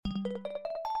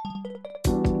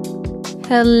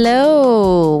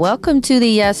Hello. Welcome to the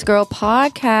Yes Girl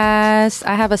podcast.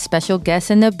 I have a special guest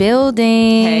in the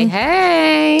building.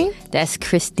 Hey. That's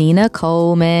Christina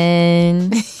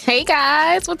Coleman. Hey,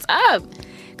 guys. What's up?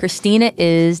 Christina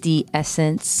is the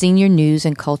Essence Senior News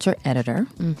and Culture Editor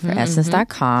for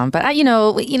Essence.com. But,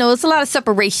 it's a lot of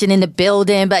separation in the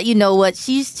building. But you know what?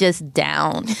 She's just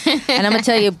down. And I'm going to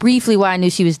tell you briefly why I knew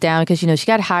she was down. Because, she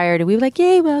got hired. And we were like,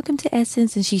 yay, welcome to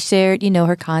Essence. And she shared,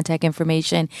 her contact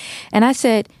information. And I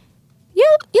said,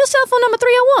 your cell phone number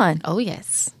 301. Oh,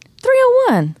 yes.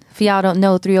 301. If y'all don't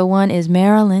know, 301 is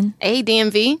Maryland. Hey,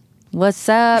 DMV. What's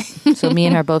up? So me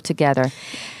and her both together.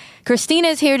 Christina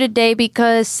is here today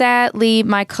because sadly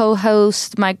my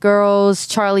co-hosts, my girls,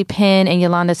 Charlie Penn and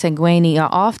Yolanda Sanguini are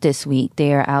off this week.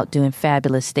 They are out doing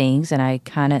fabulous things and I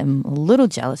kind of am a little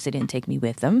jealous they didn't take me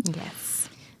with them. Yes.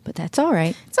 But that's all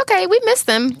right. It's okay. We miss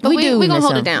them, but we're going to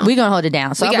hold it down. We're going to hold it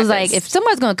down. So I was like, if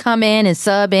someone's going to come in and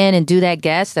sub in and do that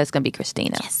guest, that's going to be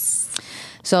Christina. Yes.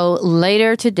 So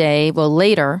later,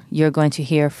 you're going to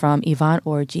hear from Yvonne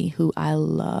Orji, who I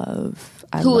love.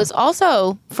 Who is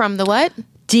also from the what?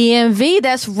 DMV,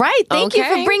 that's right. Thank you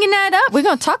for bringing that up. We're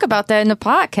going to talk about that in the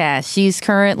podcast. She's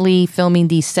currently filming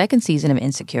the second season of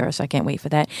Insecure, so I can't wait for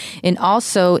that. And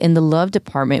also in the love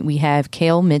department, we have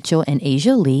Kel Mitchell and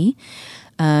Asia Lee.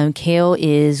 Kel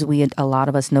is, a lot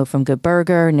of us know from Good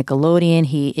Burger, Nickelodeon.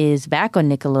 He is back on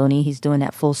Nickelodeon. He's doing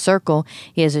that full circle.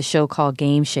 He has a show called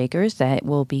Game Shakers that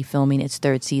will be filming its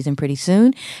third season pretty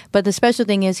soon. But the special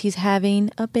thing is he's having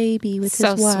a baby with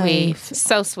his wife.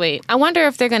 So sweet. I wonder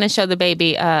if they're going to show the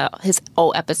baby his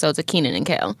old episodes of Kenan and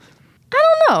Kel.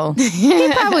 I don't know.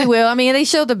 He probably will. I mean, they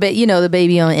showed the baby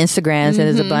on Instagram, and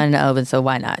there's a bun in the oven, so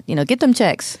why not? Get them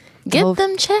checks. Get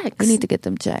them checks. We need to get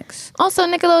them checks. Also,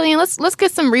 Nickelodeon, let's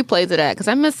get some replays of that because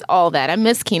I miss all that. I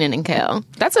miss Kenan and Kel.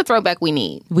 That's a throwback we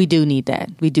need. We do need that.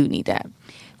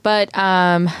 But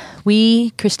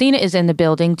Christina is in the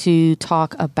building to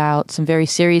talk about some very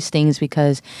serious things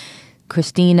because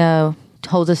Christina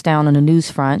holds us down on the news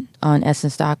front on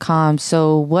Essence.com.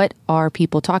 So what are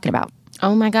people talking about?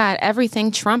 Oh, my God.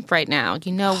 Everything Trump right now.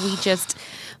 We just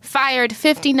fired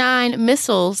 59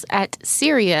 missiles at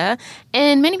Syria,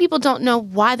 and many people don't know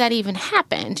why that even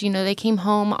happened. They came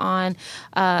home on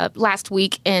last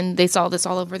week, and they saw this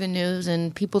all over the news,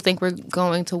 and people think we're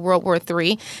going to World War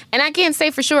III. And I can't say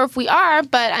for sure if we are,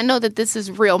 but I know that this is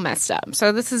real messed up.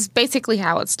 So this is basically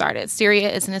how it started.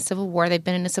 Syria is in a civil war. They've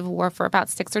been in a civil war for about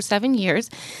 6 or 7 years.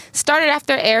 Started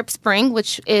after Arab Spring,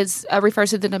 which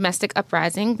refers to the domestic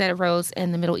uprising that arose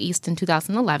in the Middle East in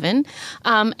 2011.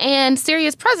 And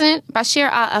Syria's president, Bashar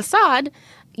al-Assad,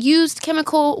 used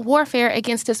chemical warfare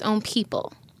against his own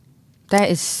people. That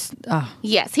is...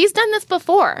 Yes, he's done this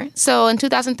before. So in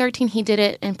 2013, he did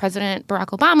it, and President Barack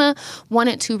Obama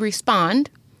wanted to respond.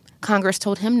 Congress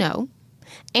told him no.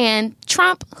 And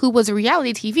Trump, who was a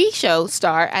reality TV show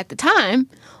star at the time,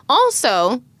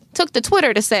 also took to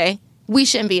Twitter to say, we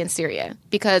shouldn't be in Syria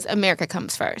because America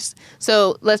comes first.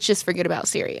 So let's just forget about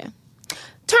Syria.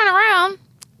 Turn around,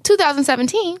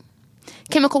 2017,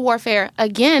 chemical warfare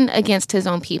again against his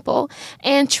own people,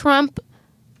 and Trump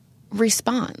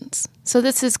responds. So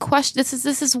this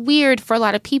is weird for a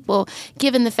lot of people,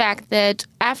 given the fact that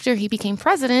after he became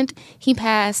president, he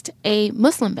passed a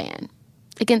Muslim ban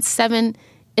against 7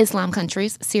 Islam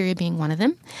countries, Syria being one of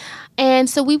them. And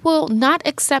so we will not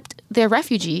accept their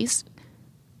refugees.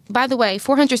 By the way,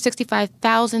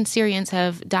 465,000 Syrians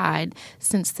have died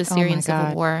since the Syrian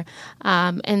civil war,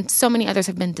 and so many others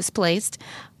have been displaced.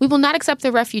 We will not accept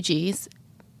the refugees,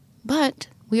 but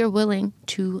we are willing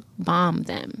to bomb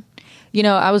them.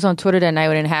 I was on Twitter that night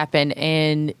when it happened,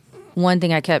 and one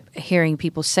thing I kept hearing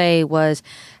people say was,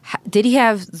 did he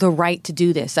have the right to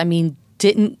do this? I mean,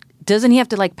 doesn't he have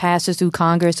to pass this through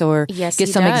Congress or get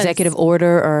some executive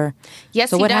order? Or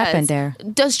yes, so he what does. Happened there?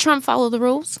 Does Trump follow the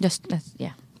rules?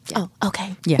 Yeah. Oh,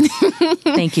 okay. Yeah.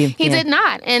 Thank you. He did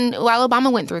not. And while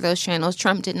Obama went through those channels,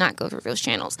 Trump did not go through those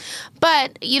channels.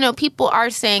 But, people are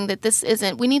saying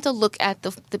that we need to look at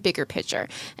the bigger picture.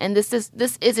 And this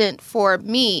isn't, for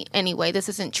me anyway, this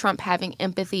isn't Trump having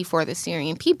empathy for the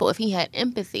Syrian people. If he had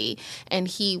empathy and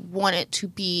he wanted to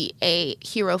be a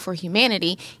hero for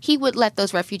humanity, he would let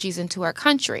those refugees into our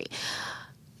country.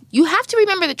 You have to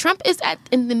remember that Trump is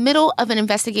in the middle of an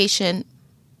investigation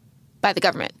by the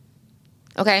government.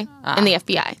 Okay? And the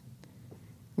FBI.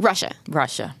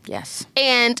 Russia, yes.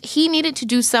 And he needed to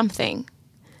do something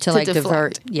to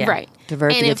divert the attention.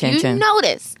 And if you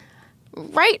notice,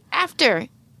 right after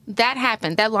that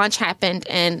happened, that launch happened,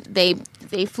 and they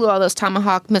they flew all those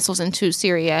Tomahawk missiles into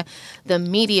Syria, the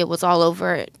media was all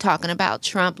over it, talking about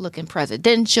Trump looking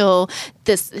presidential.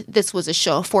 This was a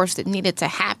show of force that needed to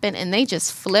happen, and they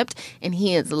just flipped, and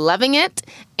he is loving it.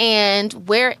 And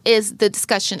where is the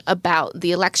discussion about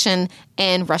the election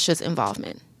and Russia's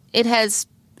involvement? It has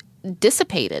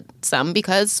dissipated some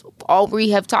because all we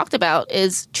have talked about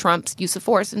is Trump's use of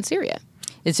force in Syria.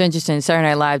 It's interesting. Saturday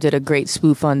Night Live did a great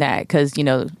spoof on that because, you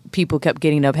know, people kept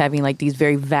getting up having like these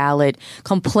very valid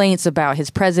complaints about his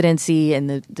presidency and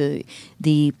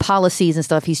the policies and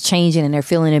stuff he's changing, and they're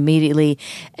feeling immediately.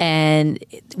 And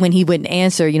when he wouldn't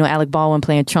answer, you know, Alec Baldwin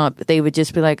playing Trump, they would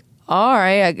just be like, all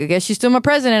right, I guess you're still my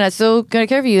president. I'm still going to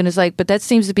care for you. And it's like, but that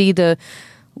seems to be the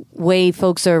way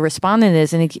folks are responding to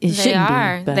this, and it shouldn't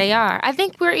be. But. They are. I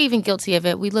think we're even guilty of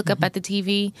it. We look up at the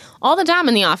TV all the time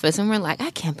in the office, and we're like,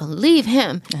 I can't believe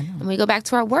him. And we go back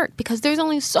to our work because there's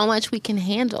only so much we can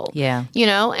handle. Yeah. You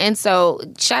know? And so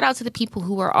shout out to the people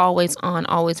who are always on,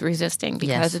 always resisting,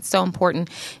 because it's so important.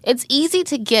 It's easy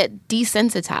to get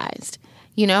desensitized.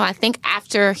 You know, I think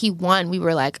after he won, we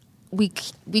were like, we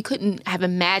couldn't have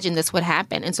imagined this would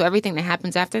happen. And so everything that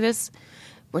happens after this,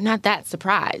 we're not that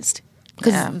surprised.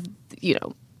 Because, you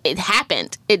know, it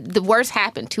happened. The worst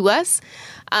happened to us.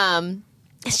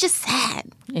 It's just sad.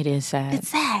 It is sad. It's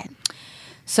sad.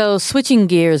 So switching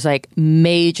gears like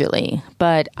majorly,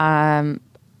 but I'm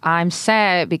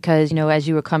sad because, you know, as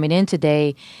you were coming in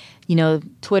today, you know,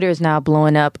 Twitter is now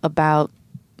blowing up about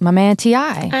my man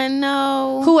T.I. I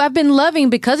know. Who I've been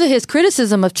loving because of his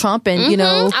criticism of Trump and, you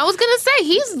know. I was going to say,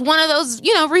 he's one of those,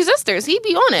 you know, resistors. He'd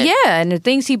be on it. Yeah, and the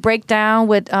things he break down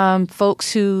with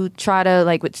folks who try to,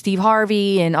 like with Steve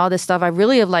Harvey and all this stuff, I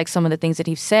really have liked some of the things that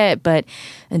he's said. But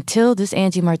until this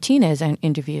Angie Martinez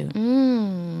interview.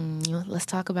 Let's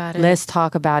talk about it. Let's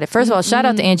talk about it. First of all, shout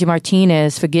out to Angie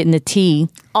Martinez for getting the tea.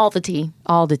 All the tea.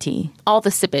 All the tea. All the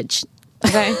sippage.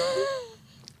 Okay.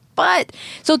 But,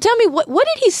 so tell me, what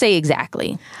did he say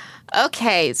exactly?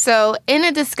 Okay, so in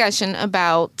a discussion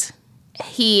about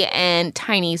he and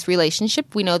Tiny's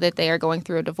relationship, we know that they are going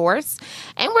through a divorce,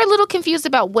 and we're a little confused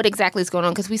about what exactly is going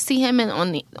on because we see him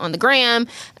on the gram.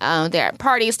 They're at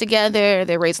parties together.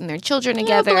 They're raising their children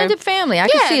together. Blended family. I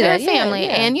can see that. Family,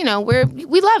 and you know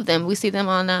we love them. We see them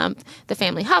on the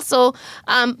Family Hustle.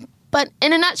 But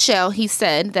in a nutshell, he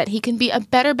said that he can be a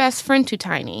better best friend to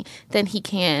Tiny than he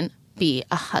can be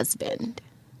a husband.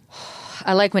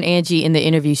 I like when Angie in the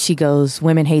interview, she goes,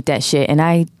 women hate that shit. And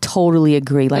I totally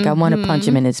agree. Like, I want to punch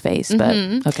him in his face, but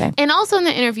okay. And also in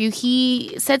the interview,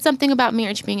 he said something about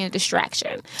marriage being a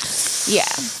distraction. Yeah.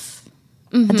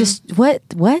 What?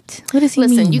 What does he mean?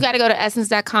 Listen, you got to go to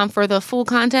essence.com for the full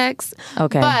context.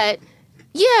 Okay. But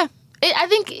yeah, I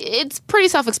think it's pretty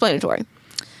self-explanatory.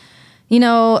 You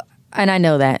know, and I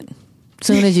know that. As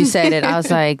soon as you said it, I was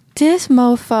like, this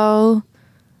mofo.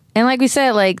 And like we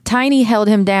said, like, Tiny held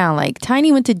him down. Like,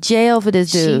 Tiny went to jail for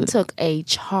this dude. She took a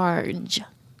charge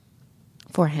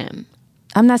for him.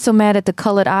 I'm not so mad at the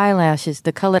colored eyelashes,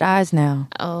 the colored eyes now.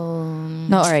 Oh.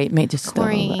 No, all right, mate, just still,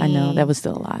 I know, that was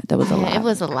still a lot. That was a lot. It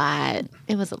was a lot.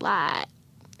 It was a lot.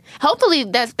 Hopefully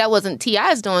that wasn't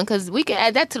T.I.'s doing, because we can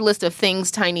add that to the list of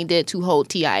things Tiny did to hold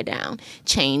T.I. down.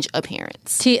 Change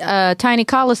appearance. Tiny,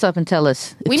 call us up and tell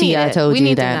us if T.I. told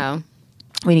you that.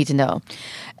 We need to know.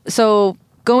 So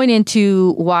going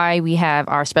into why we have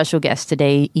our special guest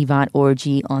today, Yvonne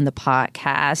Orji, on the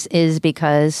podcast is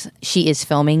because she is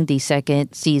filming the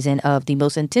second season of the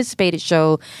most anticipated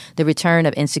show, The Return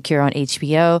of Insecure on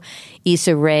HBO.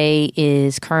 Issa Rae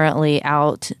is currently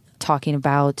out talking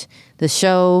about the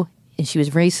show, and she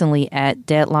was recently at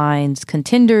Deadline's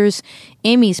Contenders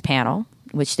Emmys panel,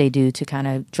 which they do to kind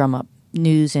of drum up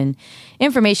news and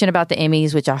information about the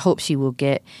Emmys, which I hope she will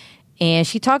get. And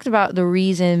she talked about the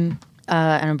reason,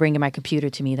 and I'm bringing my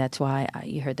computer to me, that's why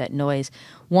you heard that noise.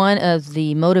 One of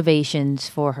the motivations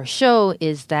for her show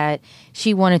is that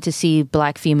she wanted to see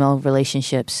Black female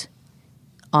relationships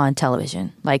on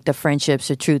television, like the friendships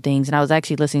or true things. And I was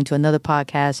actually listening to another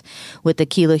podcast with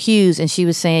Akilah Hughes, and she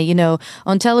was saying, you know,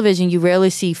 on television, you rarely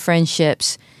see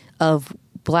friendships of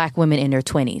Black women in their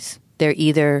 20s. They're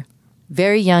either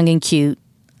very young and cute,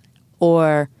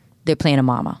 or they're playing a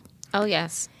mama. Oh,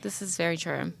 yes. This is very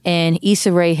true. And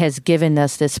Issa Rae has given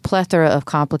us this plethora of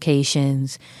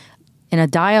complications and a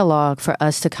dialogue for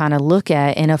us to kind of look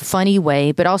at in a funny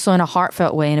way, but also in a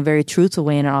heartfelt way, in a very truthful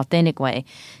way, in an authentic way.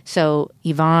 So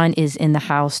Yvonne is in the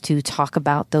house to talk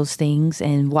about those things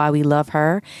and why we love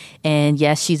her. And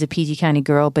yes, she's a PG County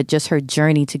girl, but just her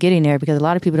journey to getting there, because a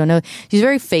lot of people don't know. She's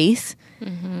very faith.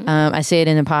 I say it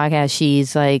in the podcast.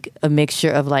 She's like a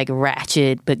mixture of like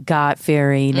ratchet but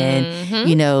God-fearing and,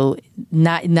 you know,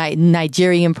 not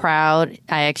Nigerian proud.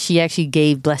 She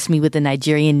actually blessed me with a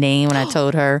Nigerian name when I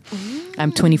told her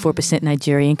I'm 24%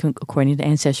 Nigerian according to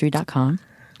Ancestry.com.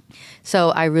 So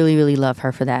I really, really love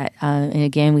her for that. And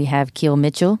again, we have Kel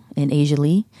Mitchell and Asia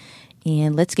Lee.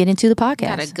 And let's get into the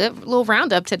podcast. Got a good little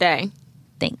roundup today.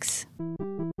 Thanks.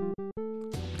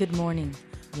 Good morning.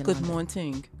 Yolanda. Good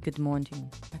morning. Good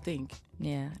morning. I think.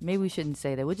 Yeah. Maybe we shouldn't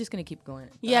say that. We're just going to keep going.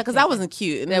 Yeah, because that wasn't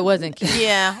cute. That wasn't cute.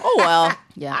 Yeah. Oh, well.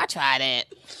 Yeah. I tried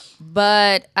it.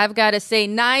 But I've got to say,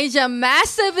 Nyjah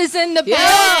Massive is in the building.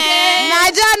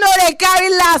 Nyjah know they carry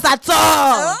last at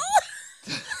all.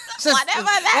 Whatever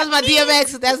that's my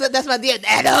DMX. That's my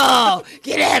DMX. No,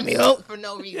 get at me for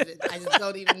no reason. I just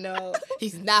don't even know.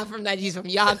 He's not from Nigeria. He's from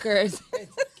Yonkers.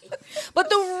 But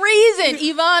the reason,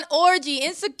 Yvonne Orji,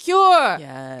 Insecure.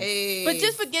 Yes. Hey. But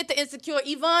just forget the Insecure.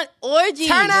 Yvonne Orji.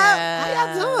 Turn up.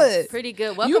 How y'all doing? Pretty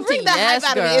good. Welcome You bring to the Yes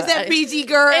hype out of Girl. me. Is that PG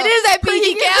Girl? It is that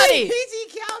PG County.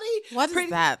 PG County. What is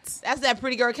that? That's that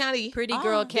Pretty Girl County. Pretty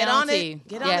Girl County. Get on it.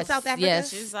 Get on it, South Africa. Yes.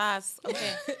 Jesus.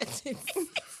 Okay.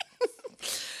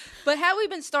 But how we've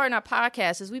been starting our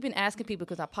podcast is we've been asking people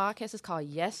because our podcast is called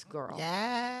Yes Girl.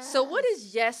 Yeah. So what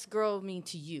does Yes Girl mean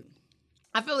to you?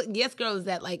 I feel like yes, girl is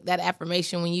that like that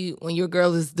affirmation when your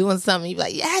girl is doing something, you be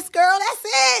like, yes, girl, that's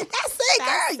it,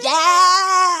 girl,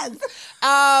 yes.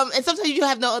 And sometimes you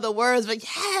have no other words, but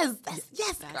yes,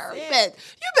 yes, girl, you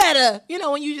better,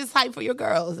 when you just hype for your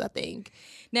girls, I think.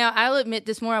 Now, I'll admit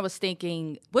this more I was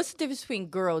thinking, what's the difference between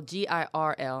girl,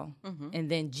 Girl,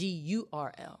 and then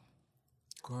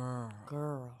Gurl?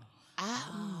 Girl.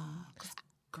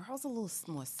 Girl's a little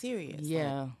more serious.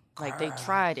 Yeah. Like they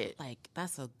tried it. Like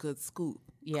that's a good scoop.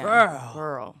 Yeah.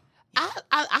 Girl.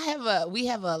 We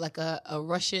have a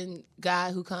Russian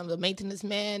guy who comes, a maintenance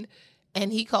man,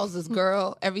 and he calls us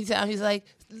girl every time. He's like,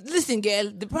 listen,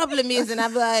 girl, the problem is, and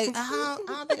I'm like, I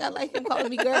don't think I like him calling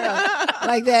me girl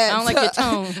like that. I don't like your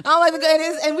tone. I don't like the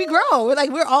girl. And we grow.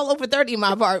 We're all over 30 in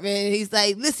my apartment. And he's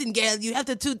like, listen, girl, you have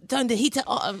to turn the heat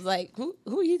off. I was like, who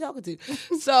are you talking to?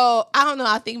 So I don't know.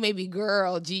 I think maybe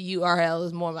girl, Gurl,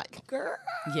 is more like girl.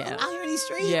 Yeah. Out here in these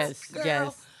streets. Yes. Girl.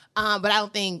 Yes. But I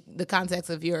don't think the context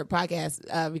of your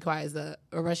podcast requires a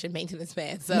Russian maintenance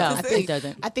man. So No, it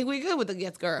doesn't. I think we're good with the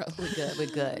Yes Girl. We're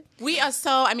good. We are in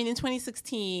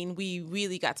 2016, we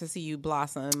really got to see you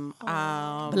blossom.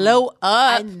 Blow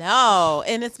up. I know.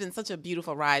 And it's been such a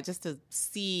beautiful ride just to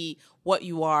see what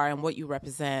you are and what you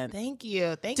represent. Thank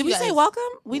you. Did we say welcome?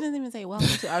 We didn't even say welcome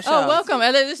to our show. Oh, welcome.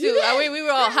 We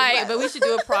were all hyped, but we should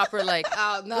do a proper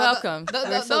welcome.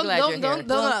 We're so glad you're here.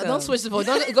 Don't switch the voice.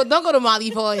 Don't go to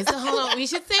Molly voice. Hold on. We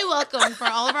should say welcome for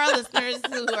all of our listeners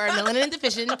who are melanin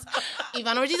deficient.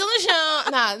 Yvonne Orji's on the show.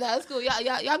 Nah, that's cool.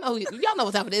 Y'all know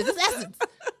what time it is. It's Essence.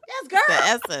 Yes, girl. The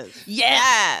essence.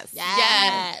 Yes.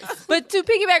 But to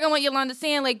piggyback on what Yolanda's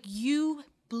saying, like you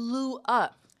blew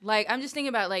up. Like, I'm just thinking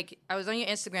about, like, I was on your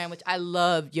Instagram, which I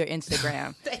love your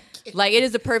Instagram. Thank you. Like, it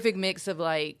is a perfect mix of,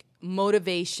 like,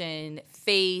 motivation,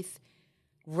 faith,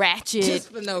 ratchet.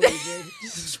 Just for no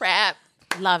reason. Trap.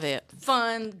 Love it.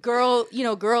 Fun. Girl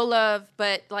love.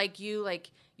 But, you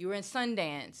were in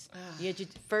Sundance. You had your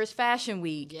first fashion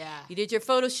week. Yeah. You did your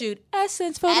photo shoot.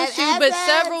 Essence photo shoot. Essence. But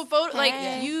several photos. Like,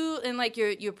 Hey. you and, like,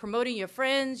 you're promoting your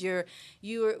friends. You're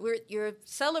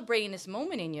celebrating this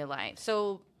moment in your life.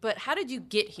 So... But how did you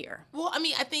get here? Well, I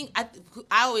mean, I think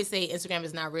I always say Instagram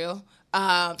is not real.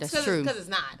 That's true. Because it's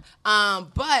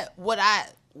not. But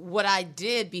what I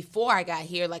did before I got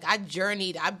here, like I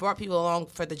journeyed, I brought people along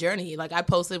for the journey. Like I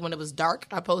posted when it was dark.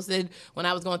 I posted when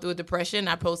I was going through a depression.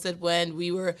 I posted when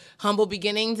we were humble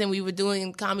beginnings and we were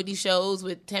doing comedy shows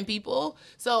with 10 people.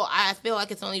 So I feel like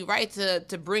it's only right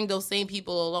to bring those same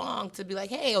people along to be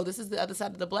like, hey, this is the other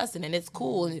side of the blessing and it's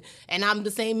cool. And I'm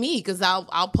the same me because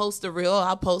I'll post the real.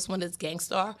 I'll post when it's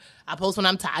gangstar. I post when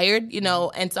I'm tired,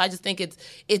 and so I just think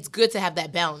it's good to have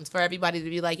that balance for everybody to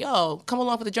be like, yo, come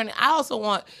along for the journey. I also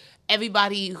want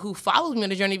everybody who follows me on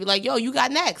the journey to be like, yo, you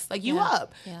got next, like you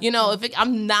up. Yeah.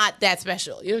 I'm not that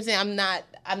special. You know what I'm saying?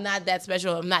 I'm not that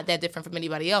special. I'm not that different from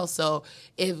anybody else. So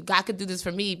if God could do this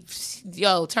for me,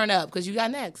 yo, turn up because you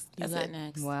got next. That's it.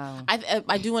 Next. Wow.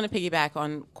 I do want to piggyback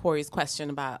on Corey's question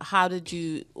about how did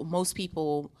you, most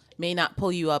people may not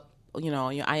pull you up,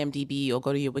 your IMDb or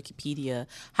go to your Wikipedia.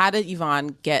 How did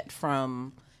Yvonne get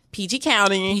from PG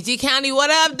County? PG County, what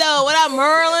up, though? What up,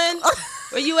 Merlin?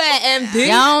 Where you at, MD?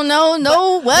 Y'all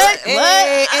know what?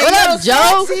 Hey, What up,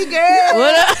 Joe? Sexy girl.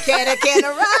 What up? Can I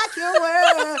rock your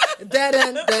world?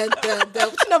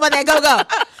 What you know about that? Go.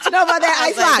 What you know about that?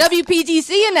 Icebox.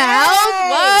 WPGC in the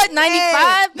house. What?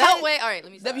 95? No, wait. All right,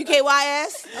 let me stop.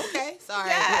 WKYS. Okay, sorry.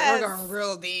 Yes. We're going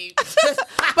real deep.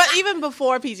 But even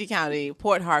before PG County,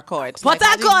 Port Harcourt. Port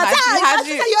Harcourt.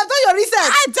 You have done your research.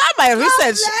 I done my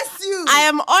research. God bless you. I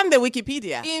am on the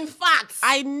Wikipedia. In fact,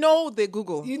 I know the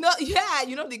Google. you know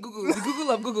the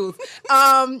Google of Googles.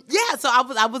 So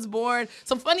I was born.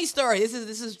 Some funny story. This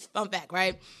is fun fact,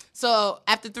 right? So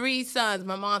after 3 sons,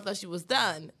 my mom thought she was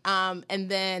done. And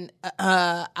then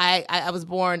I was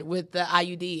born with the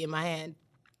IUD in my hand.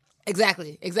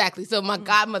 Exactly. So my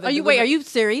godmother. Are you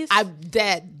serious? I'm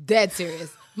dead serious.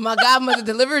 My godmother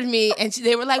delivered me, and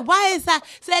they were like, "Why is that?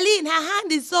 Celine, her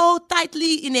hand is so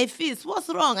tightly in a fist. What's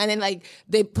wrong?" And then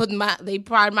they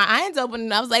pried my hands open,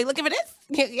 and I was like, "Looking for this?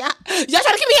 Yeah, y'all trying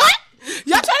to keep me on?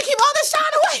 Y'all trying to keep all this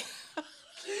shine away?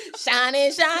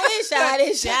 Shining.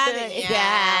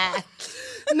 Yeah."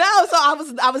 No, so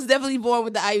I was definitely born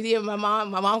with the IUD, and my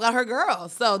mom got her girl.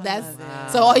 So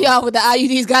so all y'all with the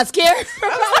IUDs got scared.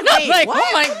 I'm like,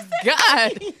 oh my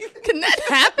God, can that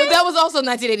happen? But that was also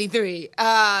 1983. So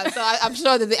I'm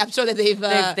sure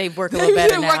that they've worked a little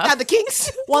better now. Worked out the kinks.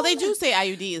 Well, they do say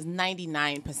IUD is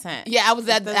 99%. Yeah, I was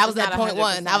at point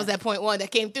 1. I was at point 1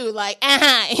 that came through like,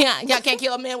 yeah, y'all can't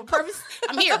kill a man with purpose.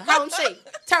 I'm here, Harlem Shake,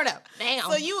 turn up, bam.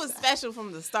 So you were special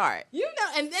from the start.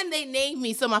 And then they named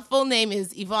me. So my full name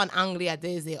is Yvonne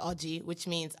Orji, which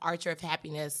means Archer of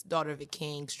Happiness, daughter of a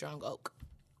king, strong oak.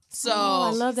 So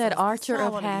I love that Archer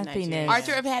of Happiness.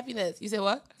 Archer of Happiness. You said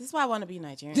what? This is why I want to be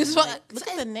Nigerian. Look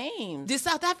at the name. This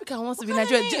South Africa wants to be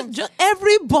Nigerian.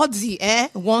 Everybody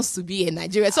wants to be in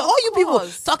Nigeria. So all you people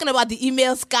talking about the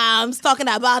email scams, talking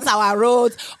about our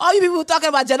roads, all you people talking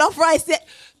about jollof rice,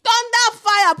 thunder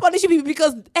fire punish you people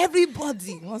because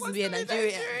everybody wants to be in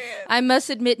Nigeria. I must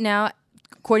admit now,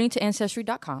 according to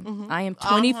Ancestry.com, I am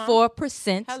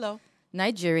 24%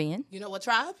 Nigerian. You know what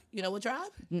tribe? No,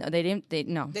 they didn't. They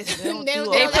don't put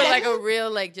that. like a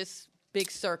real just big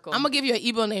circle. I'm gonna give you an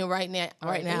Igbo name right now.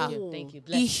 Thank you.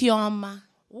 Ihioma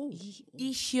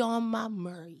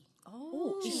Murray.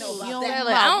 Oh, you know about that.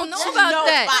 I don't know about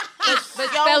that.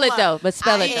 But spell it though.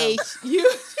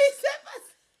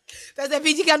 That's at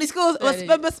PG County Schools. But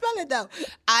spell it though.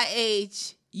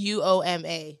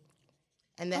 IHUOMA.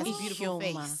 And that's a beautiful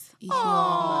face.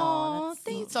 Oh,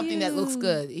 thank something you. That looks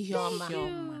good.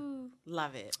 Ihioma.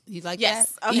 Love it. You like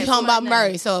yes. that? Okay, Ihioma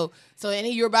Murray. So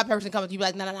any Yoruba person comes, you be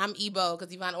like, no, I'm Igbo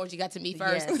because Yvonne Orji got to me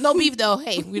first. Yes. No beef though.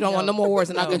 Hey, we don't want no more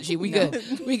wars in our country. We good.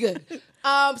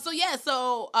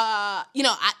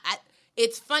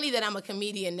 It's funny that I'm a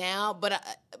comedian now, but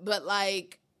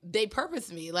like they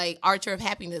purpose me like Archer of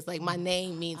Happiness. Like my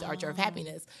name means Archer of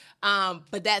Happiness.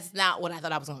 But that's not what I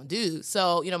thought I was going to do.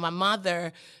 So, my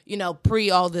mother,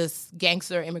 pre all this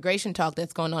gangster immigration talk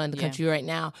that's going on in the country right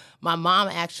now, my mom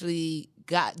actually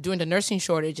got, during the nursing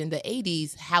shortage in the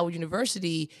 80s, Howard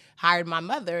University hired my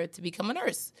mother to become a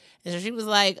nurse. And so she was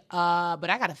like, but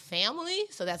I got a family.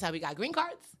 So that's how we got green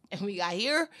cards. And we got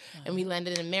here, and we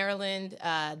landed in Maryland,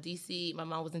 D.C. My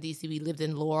mom was in D.C. We lived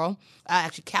in Laurel.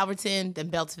 Actually, Calverton, then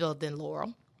Beltsville, then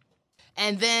Laurel.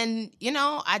 And then,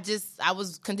 I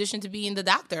was conditioned to being the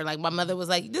doctor. Like, my mother was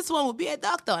like, this one will be a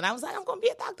doctor. And I was like, I'm going to be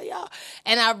a doctor, y'all.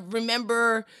 And I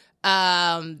remember,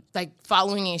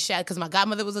 following in Shad, because my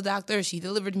godmother was a doctor. She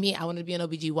delivered me. I wanted to be an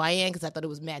OBGYN because I thought it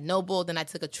was mad noble. Then I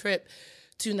took a trip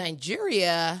to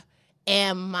Nigeria,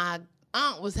 and my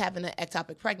aunt was having an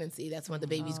ectopic pregnancy. That's when the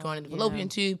baby's growing in the fallopian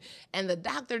tube. And the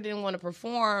doctor didn't want to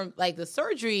perform the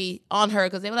surgery on her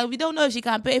because they were like, we don't know if she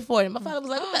can't pay for it. And my father was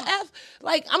like, what the F?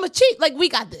 Like, I'm a cheat. Like, we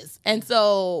got this. And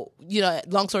so,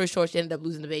 long story short, she ended up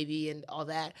losing the baby and all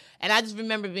that. And I just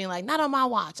remember being like, not on my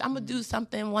watch. I'm going to do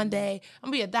something one day.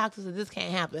 I'm going to be a doctor, so this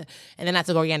can't happen. And then I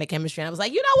took organic chemistry and I was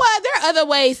like, you know what? There are other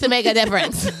ways to make a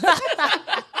difference.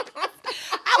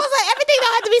 I was like, everything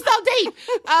don't have to be so deep.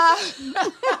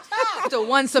 So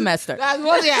one semester. I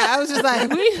was just like,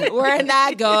 we're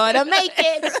not gonna make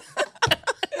it.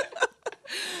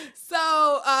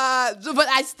 But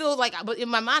I still but in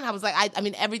my mind, I was like,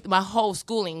 my whole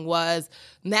schooling was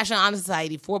National Honor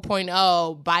Society,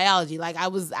 4.0, biology. Like I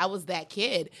was that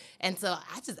kid. And so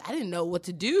I didn't know what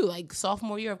to do. Like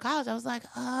sophomore year of college, I was like,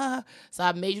 So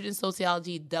I majored in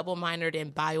sociology, double minored in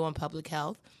bio and public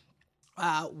health.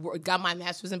 Got my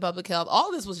master's in public health.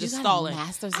 All this was just stalling.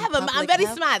 I'm very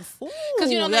smart.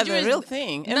 Because that's a real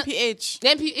thing. MPH.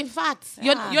 In fact,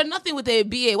 you're nothing with a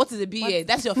BA. What is a BA?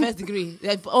 That's your first degree.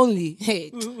 That's only.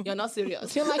 Hey, you're not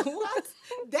serious. You're like, what?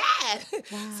 dad.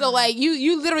 Wow. So like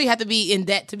you literally have to be in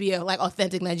debt to be a like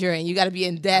authentic Nigerian. You got to be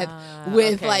in debt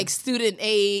with like student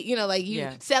aid. You know, like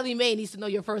Sally Mae needs to know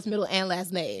your first, middle, and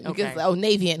last name because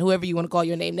Navian, whoever you want to call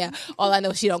your name now. All I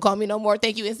know, she don't call me no more.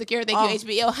 Thank you, Insecure. Thank you,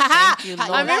 HBO.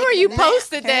 I remember you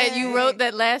posted that. You wrote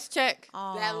that last check.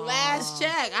 That last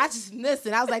check. I just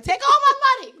listen. I was like, take all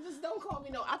my money. Just don't call me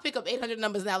no. I pick up 800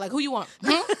 numbers now. Like, who you want?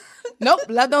 Nope.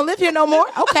 Love don't live here no more.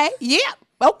 Okay. Yeah.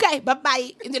 Okay.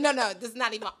 Bye-bye. No. This is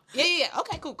not even. Yeah.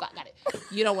 Okay. Cool. Got it.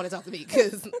 You don't want to talk to me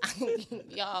because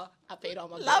y'all, I paid all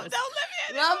my bills. Love don't live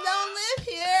here. Love don't live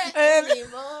here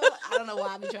anymore. I don't know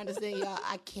why I be trying to sing, y'all.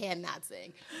 I cannot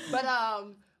sing.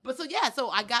 But so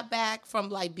I got back from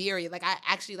Liberia. Like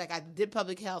I did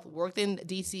public health, worked in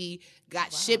DC,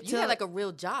 got shipped to. You had like a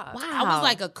real job. Wow. I was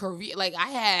like a career. Like I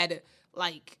had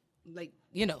like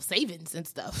savings and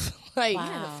stuff. Like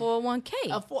a 401k.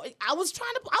 I was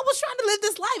trying to live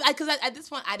this life because at this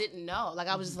point I didn't know. Like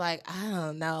I was just like, I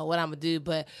don't know what I'm gonna do.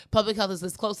 But public health is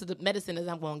as close to the medicine as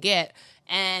I'm gonna get.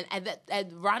 And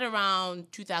at right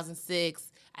around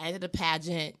 2006, I entered a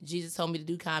pageant. Jesus told me to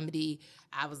do comedy.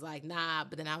 I was like, nah,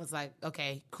 but then I was like,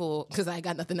 okay, cool, because I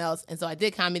got nothing else. And so I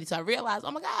did comedy. So I realized,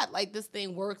 oh my God, like this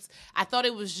thing works. I thought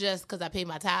it was just because I paid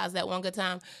my tithes that one good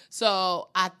time. So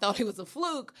I thought it was a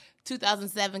fluke.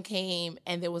 2007 came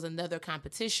and there was another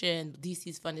competition,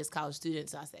 DC's funniest college student.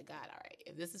 So I said, God, all right,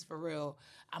 if this is for real,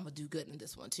 I'm going to do good in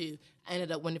this one too. I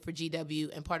ended up winning for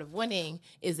GW. And part of winning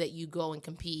is that you go and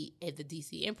compete at the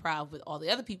DC Improv with all the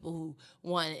other people who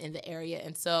won in the area.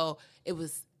 And so it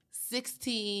was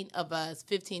 16 of us,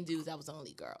 15 dudes. I was the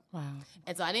only girl. Wow.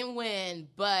 And so I didn't win,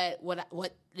 but what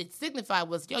it signified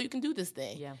was, you can do this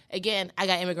thing. Yeah. Again, I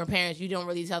got immigrant parents. You don't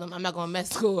really tell them I'm not going to med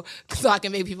school so I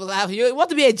can make people laugh. You want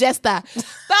to be a jester.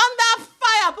 Thunder,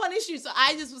 fire, punish you. So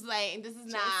I just was like, this is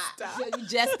not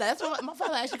jester. That's what my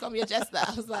father actually called me, a jester.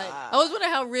 I was like, I was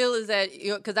wondering how real is that,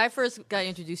 because I first got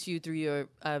introduced to you through your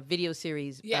video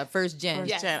series, First Gen.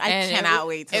 I cannot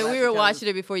wait. And we were watching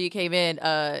it before you came in,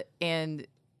 and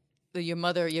your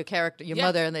mother,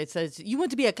 and it says, you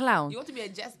want to be a clown. You want to be a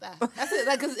jester. That's it.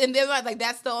 Like, cause in their mind, like,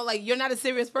 that's the, like, you're not a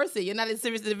serious person. You're not a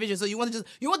serious individual. So you want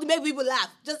to make people laugh.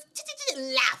 Just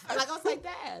laugh. Like, I was like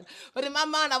that. But in my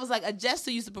mind, I was like, a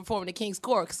jester used to perform in the King's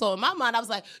Court. So in my mind, I was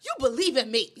like, you believe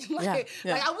in me. Like,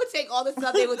 I would take all the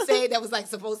stuff they would say that was, like,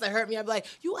 supposed to hurt me. I'd be like,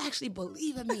 you actually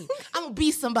believe in me. I'm going to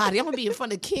be somebody. I'm going to be in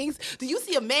front of kings. Do you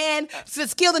see a man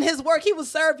skilled in his work? He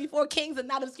was served before kings and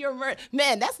not obscure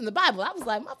man. That's in the Bible. I was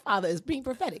like, my father is being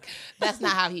prophetic. That's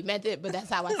not how he meant it, but that's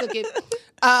how I took it.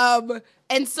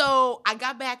 And so I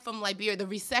got back from Liberia. The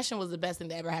recession was the best thing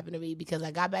that ever happened to me because I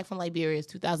got back from Liberia. It's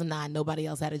 2009. Nobody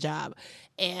else had a job.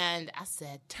 And I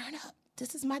said, turn up.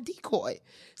 This is my decoy.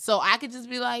 So I could just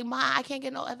be like, Ma, I can't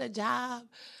get no other job.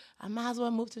 I might as well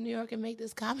move to New York and make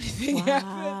this comedy thing happen.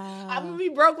 I'm going to be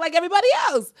broke like everybody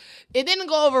else. It didn't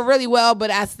go over really well, but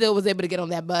I still was able to get on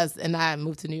that bus, and I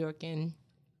moved to New York and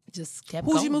just kept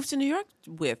going. Who'd you move to New York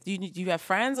with? Do you have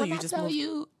friends, or you just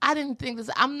moved? I didn't think this.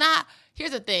 I'm not.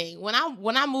 Here's the thing. When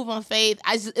I move on faith,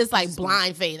 it's like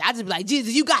blind faith. I just be like,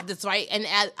 Jesus, you got this, right? And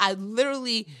I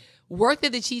literally worked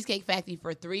at the Cheesecake Factory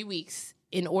for 3 weeks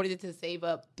in order to save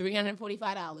up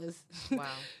 $345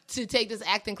 to take this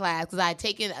acting class, because I had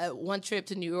taken one trip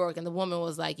to New York, and the woman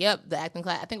was like, yep, the acting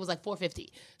class, I think it was like $450.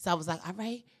 So I was like, all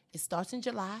right, it starts in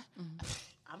July.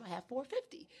 I'm going to have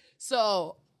 $450.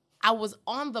 So I was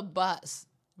on the bus,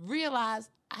 realized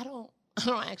I don't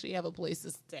actually have a place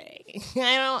to stay.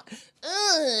 I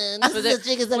don't.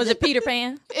 Was it Peter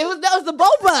Pan? That was the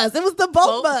boat bus. It was the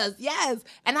boat bus. Yes.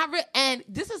 And and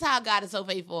this is how God is so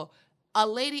faithful. A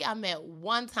lady I met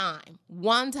one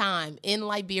time in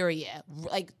Liberia,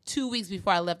 like 2 weeks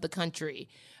before I left the country,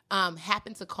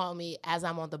 happened to call me as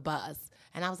I'm on the bus.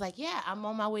 And I was like, yeah, I'm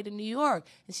on my way to New York.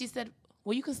 And she said,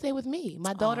 well, you can stay with me.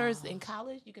 My daughter's in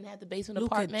college. You can have the basement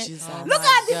apartment. Look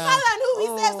at this fella and who he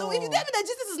said. So if you tell me that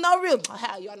Jesus is not real,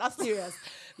 you're not serious.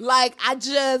 Like, I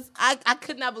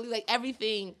could not believe, like,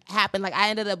 everything happened. Like, I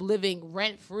ended up living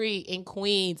rent-free in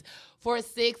Queens for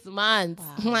 6 months.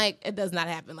 Wow. Like, it does not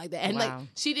happen like that. And, like,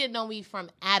 she didn't know me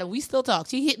from Adam. We still talk.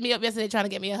 She hit me up yesterday trying to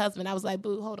get me a husband. I was like,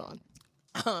 boo, hold on.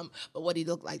 But what he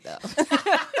looked like, though.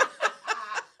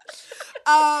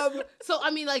 So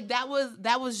I mean, like, that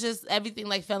was just everything,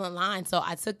 like, fell in line. So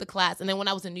I took the class, and then when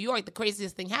I was in New York, the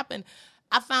craziest thing happened.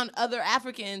 I found other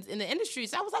Africans in the industry.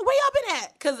 So I was like, where y'all been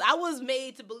at? Because I was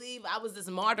made to believe I was this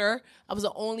martyr. I was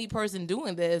the only person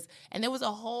doing this. And there was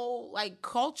a whole, like,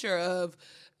 culture of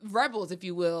rebels, if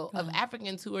you will, of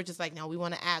Africans who were just like, no, we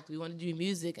want to act. We want to do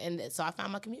music. And so I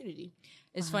found my community.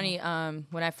 It's funny.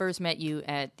 When I first met you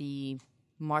at the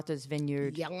Martha's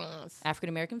Vineyard Yes. African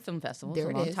American Film Festival. It's a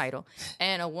long title.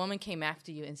 And a woman came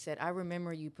after you and said, I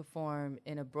remember you performed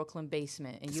in a Brooklyn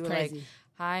basement. And you were crazy. like,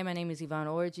 hi, my name is Yvonne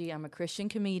Orji. I'm a Christian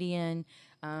comedian.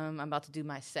 I'm about to do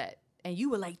my set. And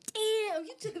you were like, damn,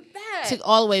 you took it back. Took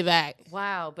all the way back.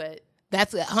 Wow, but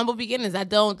that's humble beginnings. I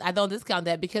don't discount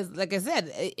that because, like I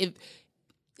said,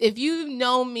 if you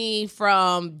know me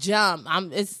from jump,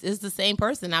 it's the same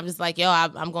person. I'm just like, yo,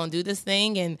 I'm gonna do this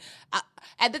thing. And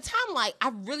at the time, like,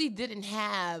 I really didn't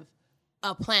have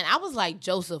a plan. I was like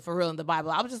Joseph for real in the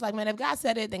Bible. I was just like, man, if God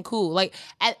said it, then cool. Like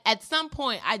at some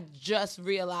point, I just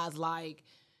realized like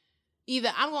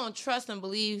either I'm gonna trust and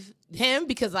believe him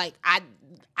because like I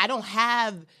don't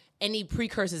have any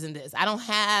precursors in this. I don't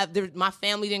have, my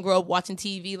family didn't grow up watching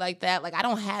TV like that. Like I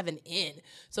don't have an in.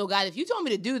 So God, if you told me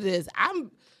to do this,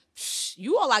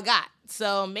 you all I got.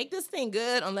 So make this thing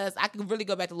good unless I could really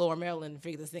go back to Lower Maryland and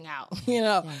figure this thing out, you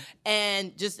know? Yeah.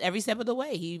 And just every step of the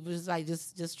way, he was like,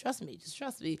 just trust me. Just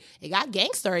trust me. It got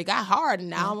gangster. It got hard.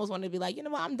 And I almost wanted to be like, you know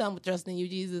what? I'm done with trusting you,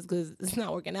 Jesus, because it's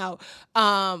not working out.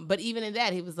 But even in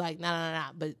that, he was like, nah.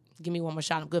 But give me one more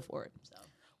shot. I'm good for it. So,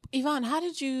 Yvonne,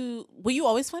 were you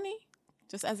always funny?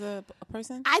 Just as a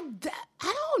person? I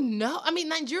don't know. I mean,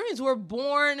 Nigerians were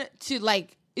born to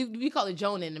like, we call it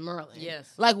Jonah in Maryland. Yes.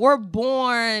 Like we're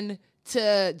born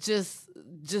to just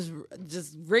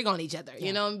rig on each other,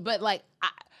 you know? But like,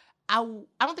 I don't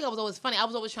think I was always funny. I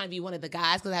was always trying to be one of the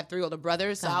guys because I have 3 older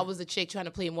brothers. So I was a chick trying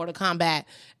to play Mortal Kombat.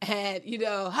 And, you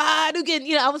know, I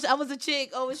was a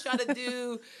chick always trying to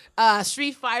do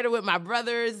Street Fighter with my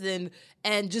brothers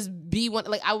and just be one.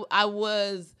 Like I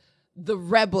was the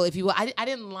rebel, if you will. I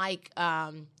didn't like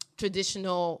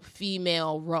traditional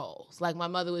female roles. Like my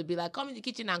mother would be like, come in the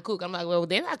kitchen and cook. I'm like, well,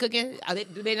 they're not cooking.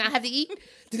 Do they not have to eat?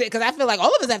 Because I feel like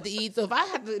all of us have to eat. So if I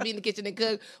have to be in the kitchen and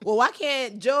cook, well, why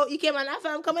can't Joe, you can't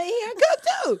come in here and cook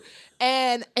too?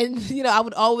 And you know, I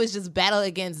would always just battle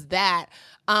against that.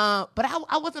 But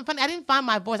I wasn't funny. I didn't find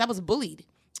my voice. I was bullied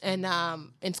in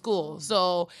school.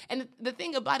 So, and the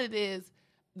thing about it is,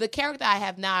 the character I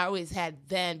have now, I always had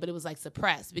then, but it was like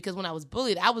suppressed because when I was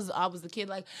bullied, I was the kid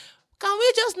like, can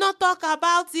we just not talk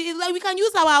about it? Like, we can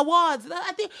use our words.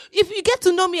 I think if you get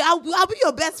to know me, I'll be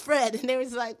your best friend. And they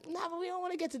was like, nah, but we don't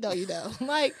want to get to know you, though.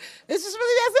 Like, it's just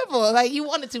really that simple. Like, you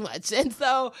want it too much. And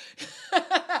so...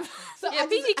 yeah,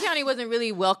 PG County wasn't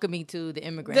really welcoming to the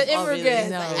immigrants. The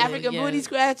immigrants. Like African booty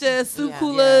scratchers, soup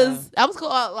coolers. I was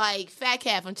called, like, Fat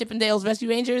Cat from Chippendale's Rescue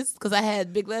Rangers because I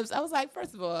had big lips. I was like,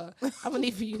 first of all, I'm going to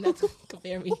need for you not to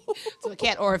compare me to a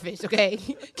cat or a fish, okay?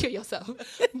 Kill yourself.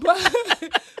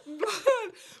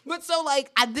 But so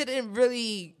like I didn't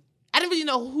really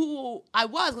know who I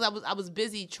was because I was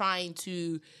busy trying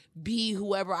to be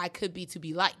whoever I could be to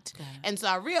be liked. Okay. And so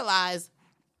I realized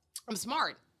I'm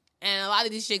smart. And a lot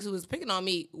of these chicks who was picking on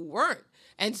me weren't.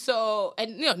 And so,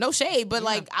 and you know, no shade, but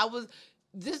like I was,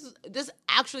 this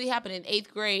actually happened in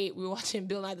 8th grade. We were watching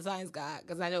Bill Nye the Science Guy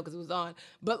because it was on.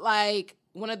 But like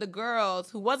one of the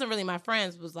girls who wasn't really my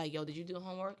friends was like, yo, did you do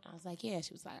homework? I was like, yeah.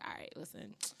 She was like, all right,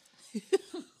 listen.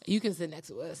 You can sit next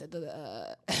to us at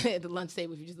the lunch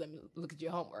table if you just let me look at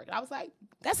your homework. And I was like,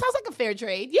 that sounds like a fair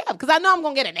trade. Yeah, because I know I'm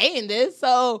going to get an A in this.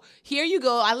 So here you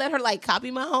go. I let her like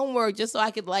copy my homework just so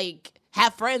I could like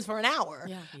have friends for an hour.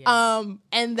 Yeah.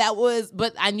 And that was,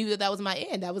 but I knew that was my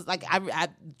end. That was like, I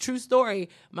true story.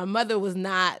 My mother was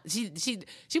not, she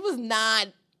was not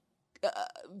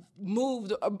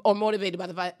moved or motivated by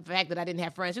the fact that I didn't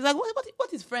have friends. She was like,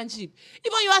 what is friendship?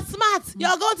 Even you are smart.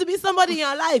 You're going to be somebody in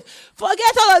your life.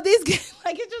 Forget all of these guys.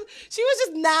 Like she was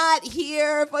just not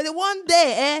here for the one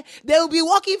day. They will be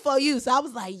working for you. So I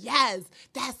was like, yes,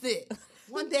 that's it.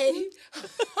 One day, I'm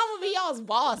going to be y'all's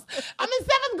boss. I'm in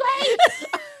 7th grade.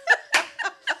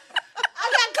 I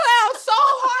got clowned so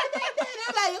hard that day.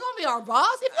 They're like, you're going to be our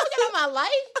boss? If you don't get out of my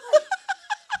life?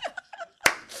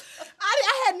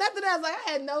 I had nothing else. Like, I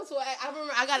had no swag. I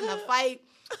remember I got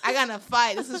in a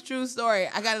fight. This is a true story.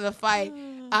 I got in a fight.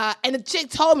 And the chick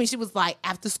told me, she was like,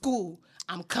 after school,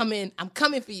 I'm coming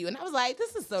for you. And I was like,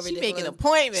 this is so ridiculous. She making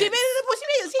appointments. She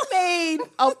made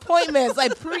appointments,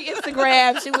 like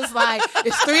pre-Instagram. She was like,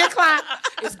 it's 3:00.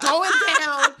 It's going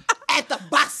down at the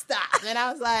bus stop. And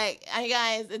I was like, hey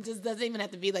guys, it just doesn't even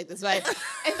have to be like this, right?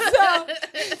 And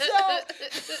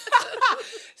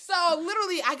so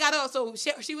literally I got off. So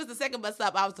she was the second bus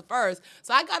stop. I was the first.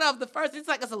 So I got off the first. It's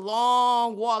like it's a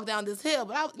long walk down this hill.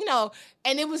 But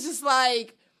and it was just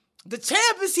like, the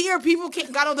champ is here. People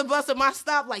got on the bus at my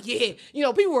stop. Like, yeah,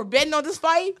 people were betting on this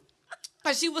fight.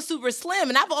 Because she was super slim,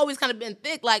 and I've always kind of been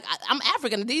thick. Like, I'm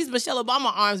African. These Michelle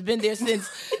Obama arms been there since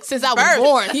I was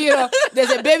born. You know,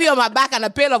 there's a baby on my back and a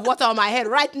pail of water on my head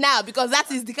right now because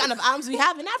that is the kind of arms we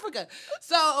have in Africa.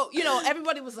 So, you know,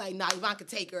 everybody was like, nah, Yvonne could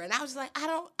take her. And I was like, I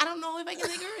don't know if I can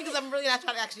take her because I'm really not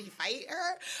trying to actually fight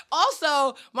her.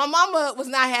 Also, my mama was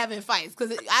not having fights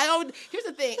because here's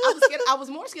the thing. I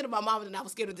was more scared of my mama than I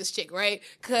was scared of this chick, right?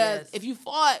 Because if you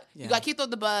fought, you got kicked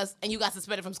off the bus and you got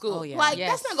suspended from school.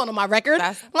 That's not going on my record.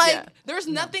 There's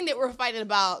nothing that we're fighting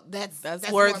about that's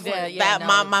worth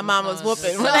my mama's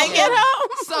whooping when I get home.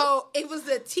 So it was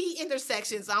the T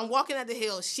intersection. So I'm walking at the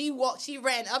hill. She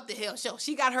ran up the hill. So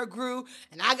she got her crew,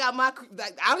 and I got my crew.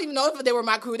 Like, I don't even know if they were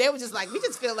my crew. They were just like, we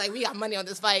just feel like we got money on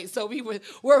this fight, so we're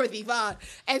with Yvonne.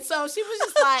 And so she was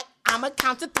just like, I'm gonna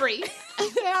count to 3, and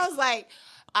I was like,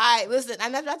 all right, listen.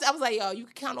 And I was like, yo, you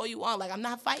can count all you want. Like, I'm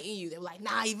not fighting you. They were like,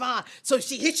 nah, Yvonne. So if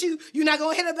she hit you, you're not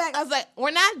going to hit her back. I was like,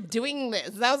 we're not doing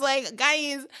this. And I was like,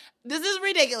 guys, this is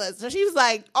ridiculous. So she was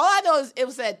like, all I know is it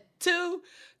said 2,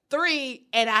 3,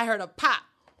 and I heard a pop.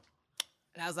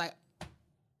 And I was like,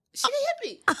 she hit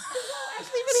me. She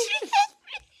hit me.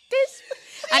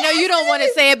 I know you don't want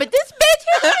to say it, but this bitch.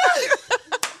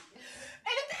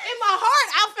 In my heart,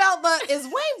 I felt is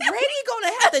Wayne Brady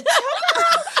gonna have to choke her?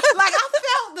 Like, I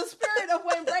felt the spirit of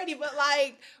Wayne Brady, but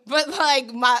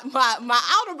my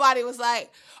outer body was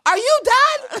like, "Are you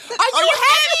done? Are you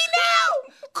happy now?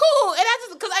 Cool." And I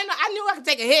just because I knew I could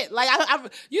take a hit. Like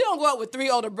you don't go out with 3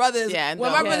 older brothers. Yeah,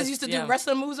 when my brothers used to do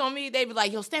wrestling moves on me, they'd be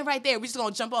like, "Yo, stand right there. We're just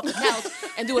gonna jump off the couch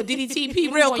and do a DDT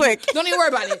real quick. Don't even worry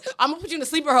about it. I'm gonna put you in a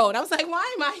sleeper hold." And I was like, "Why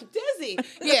am I dizzy?"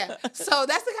 Yeah. So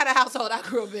that's the kind of household I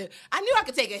grew up in. I knew I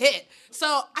could take a hit, so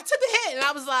I took the hit, and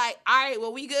I was like, "All right,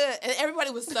 well, we good." And everybody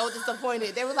was so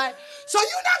disappointed. They were like, "So you're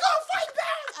not gonna fight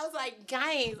back?" I was like,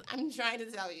 "Guys, I'm trying to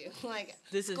tell you, like,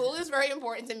 school is very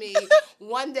important to me.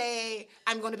 One day,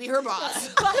 I'm going to be her boss."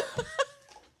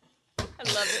 I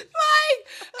love it.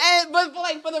 But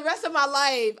for the rest of my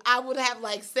life, I would have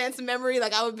sense memory.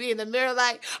 Like, I would be in the mirror,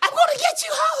 like, "I'm going to get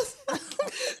you, host."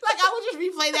 Like, I would just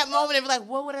replay that moment and be like,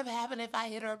 "What would have happened if I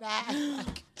hit her back?"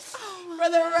 For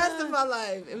the rest of my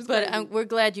life, it was. But we're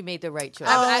glad you made the right choice.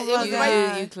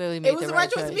 You clearly made the right choice. It was the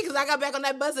right choice to me because I got back on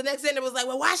that bus. The next day, it was like,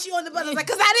 "Well, why is she on the bus?" I was like,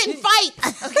 "Because I didn't fight,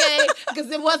 okay?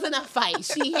 Because it wasn't a fight.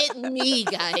 She hit me,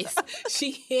 guys.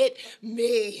 She hit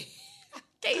me."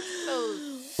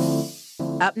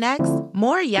 Up next,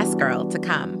 more Yes Girl to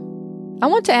come. I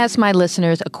want to ask my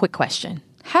listeners a quick question.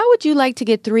 How would you like to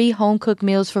get 3 home-cooked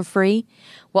meals for free?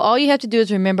 Well, all you have to do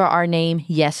is remember our name,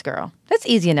 Yes Girl. That's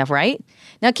easy enough, right?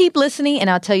 Now keep listening and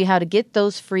I'll tell you how to get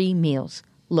those free meals.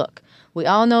 Look, we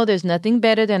all know there's nothing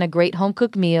better than a great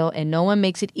home-cooked meal, and no one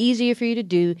makes it easier for you to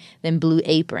do than Blue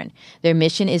Apron. Their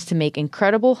mission is to make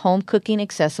incredible home cooking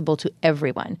accessible to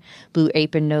everyone. Blue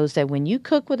Apron knows that when you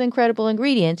cook with incredible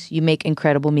ingredients, you make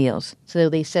incredible meals. So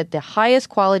they set the highest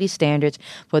quality standards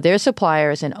for their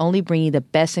suppliers and only bring you the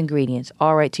best ingredients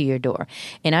all right to your door.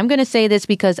 And I'm going to say this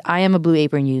because I am a Blue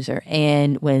Apron user,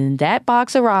 and when that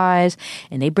box arrives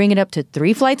and they bring it up to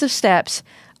 3 flights of steps,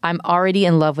 I'm already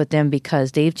in love with them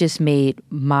because they've just made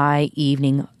my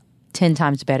evening 10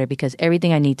 times better because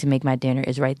everything I need to make my dinner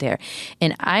is right there.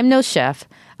 And I'm no chef.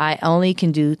 I only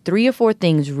can do 3 or 4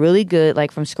 things really good,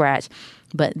 like from scratch.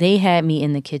 But they had me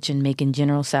in the kitchen making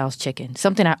General Tso's chicken,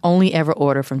 something I only ever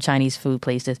order from Chinese food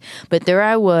places. But there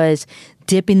I was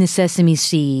dipping the sesame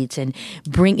seeds and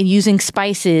using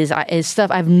spices and stuff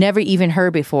I've never even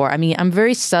heard before. I mean, I'm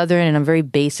very Southern and I'm very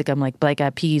basic. I'm like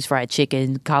black-eyed peas, fried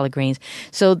chicken, collard greens.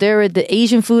 So there, the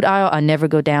Asian food aisle, I never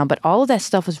go down. But all of that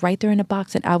stuff was right there in the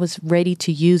box and I was ready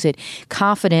to use it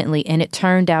confidently. And it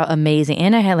turned out amazing.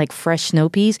 And I had fresh snow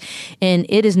peas. And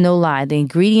it is no lie. The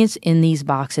ingredients in these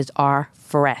boxes are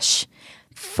fresh,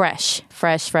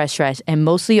 and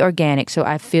mostly organic. So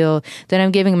I feel that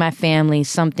I'm giving my family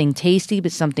something tasty,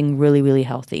 but something really, really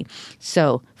healthy.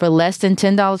 So for less than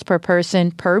 $10 per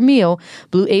person per meal,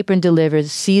 Blue Apron delivers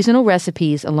seasonal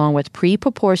recipes along with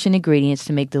pre-proportioned ingredients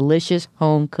to make delicious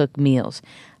home-cooked meals.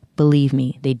 Believe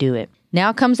me, they do it.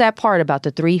 Now comes that part about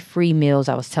the 3 free meals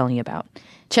I was telling you about.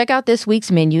 Check out this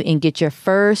week's menu and get your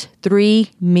first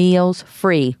 3 meals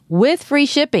free with free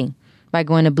shipping by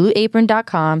going to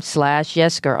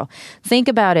blueapron.com/yesgirl. Think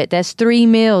about it. That's 3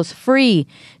 meals free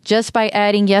just by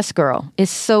adding Yes Girl.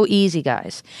 It's so easy,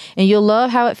 guys. And you'll love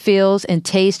how it feels and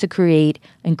tastes to create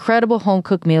incredible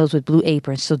home-cooked meals with Blue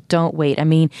Apron. So don't wait. I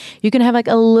mean, you can have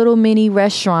a little mini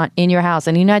restaurant in your house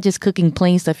and you're not just cooking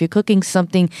plain stuff. You're cooking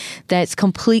something that's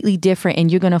completely different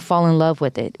and you're going to fall in love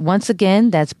with it. Once again,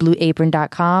 that's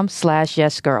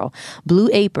blueapron.com/yesgirl. Blue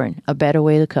Apron, a better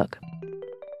way to cook.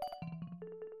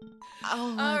 Oh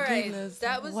my right.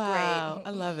 That was great. I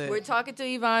love it. We're talking to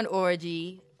Yvonne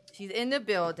Orji. She's in the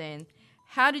building.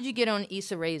 How did you get on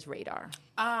Issa Rae's radar?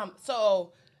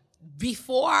 So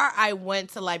before I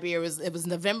went to Liberia, it was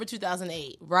November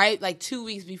 2008, right? Like 2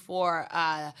 weeks before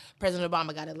President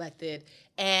Obama got elected.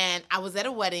 And I was at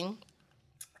a wedding.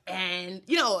 And,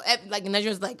 like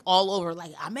Nigerians like all over,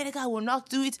 like, America will not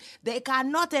do it. They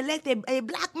cannot elect a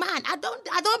black man. I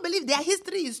don't believe their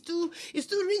history is too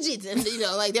rigid. And,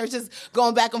 like they're just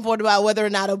going back and forth about whether or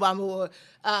not Obama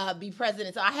will be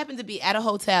president. So I happened to be at a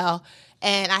hotel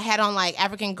and I had on like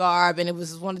African garb and it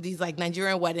was one of these like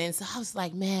Nigerian weddings. So I was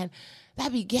like, man,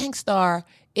 that'd be gangstar.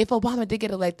 If Obama did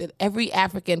get elected, every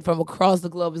African from across the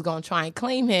globe is going to try and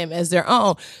claim him as their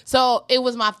own. So it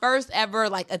was my first ever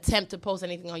like attempt to post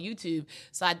anything on YouTube.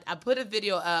 So I put a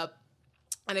video up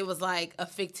and it was like a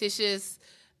fictitious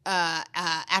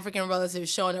African relative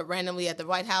showing up randomly at the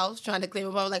White House trying to claim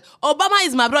Obama. Like, Obama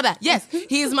is my brother. Yes,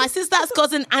 he is my sister's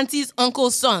cousin, auntie's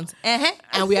uncle's son.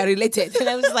 And we are related. And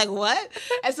I was like, what?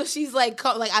 And so she's like,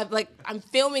 I'm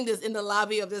filming this in the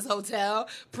lobby of this hotel,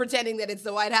 pretending that it's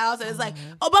the White House. And it's like,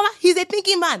 Obama, he's a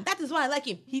thinking man. That is why I like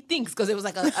him. He thinks, because it was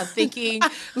like a thinking,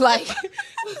 like,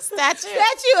 statue,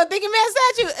 a thinking man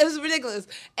statue. It was ridiculous.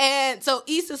 And so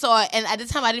Issa saw it, and at the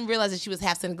time I didn't realize that she was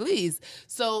half Senegalese.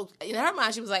 So in her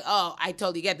mind, she was like, oh, I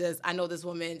totally get this. I know this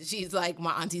woman. She's like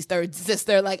my auntie's third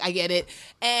sister. Like, I get it.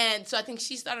 And so I think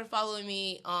she started following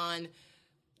me on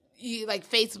like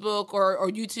Facebook or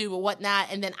YouTube or whatnot.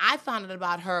 And then I found out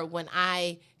about her when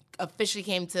I officially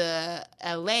came to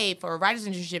LA for a writer's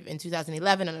internship in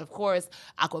 2011. And of course,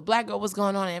 Aqua Black Girl was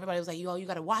going on and everybody was like, yo, you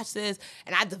got to watch this.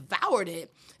 And I devoured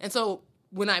it. And so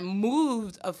when I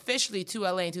moved officially to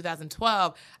LA in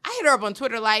 2012, I hit her up on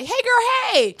Twitter like, hey girl,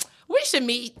 hey, we should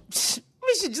meet.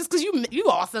 We should, just because you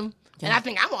awesome. Yeah. And I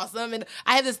think I'm awesome. And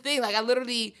I had this thing, like I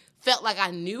literally felt like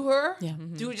I knew her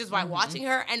through just by watching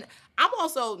her. And I'm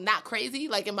also not crazy.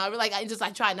 Like in my like I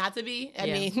try not to be. I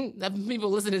mean, people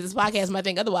listening to this podcast might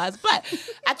think otherwise, but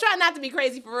I try not to be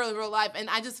crazy for real in real life. And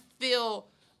I just feel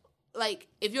like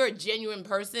if you're a genuine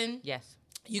person,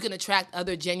 you can attract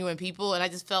other genuine people. And I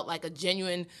just felt like a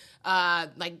genuine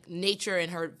like nature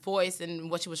in her voice and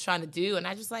what she was trying to do. And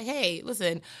I just like, hey,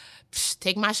 listen,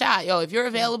 take my shot. Yo, if you're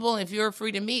available and if you're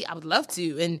free to meet, I would love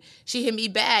to. And she hit me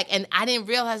back. And I didn't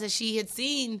realize that she had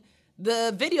seen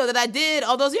the video that I did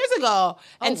all those years ago.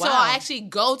 And so I actually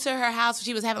go to her house.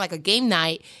 She was having like a game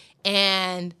night.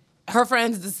 And her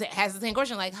friends has the same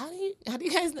question, like, how do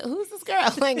you guys know, who's this girl?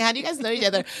 Like, how do you guys know each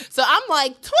other? So I'm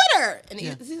like, Twitter. And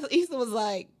Issa was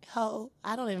like, ho,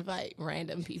 I don't invite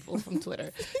random people from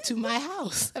Twitter to my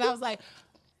house. And I was like,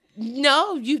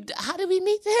 no, how did we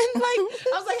meet then? Like, I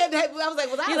was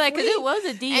like, was I? You're like, because it was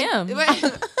a DM.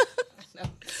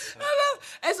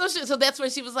 And so that's when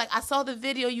she was like, I saw the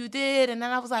video you did, and then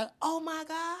I was like, oh my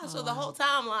gosh. So the whole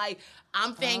time, like,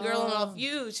 I'm fangirling off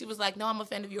you. She was like, no, I'm a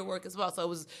fan of your work as well. So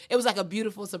it was like a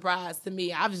beautiful surprise to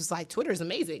me. I was just like, Twitter's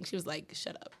amazing. She was like,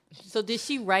 shut up. So did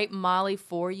she write Molly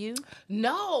for you?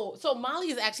 No. So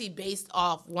Molly is actually based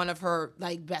off one of her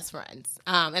like best friends.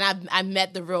 And I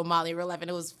met the real Molly in real life, and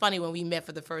it was funny when we met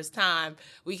for the first time.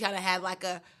 We kind of had like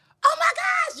a, oh my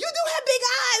gosh, you do have big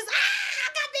eyes. I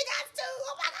got big eyes too.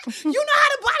 Oh my gosh, you know how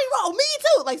to body roll. Me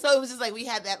too. Like, so it was just like we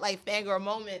had that like fangirl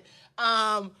moment.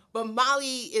 But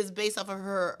Molly is based off of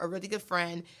a really good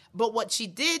friend. But what she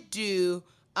did do,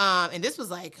 and this was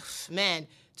like, man,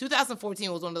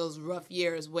 2014 was one of those rough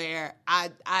years where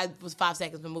I was 5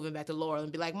 seconds from moving back to Laurel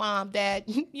and be like, Mom, Dad,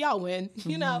 y'all win.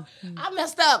 You know, I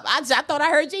messed up. I thought I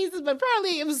heard Jesus, but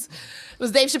apparently it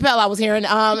was Dave Chappelle I was hearing.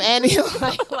 And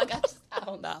I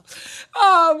don't know.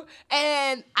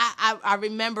 And I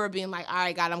remember being like, all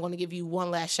right, God, I'm going to give you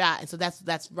one last shot. And so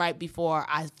that's right before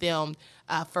I filmed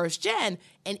First Gen.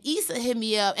 And Issa hit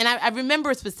me up. And I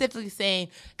remember specifically saying,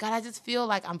 God, I just feel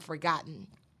like I'm forgotten.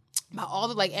 About all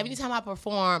the, like, every time I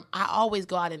perform, I always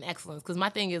go out in excellence. Because my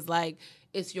thing is, like,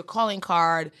 it's your calling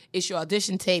card, it's your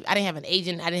audition tape. I didn't have an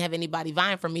agent, I didn't have anybody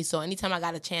vying for me. So anytime I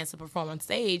got a chance to perform on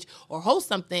stage or host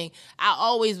something, I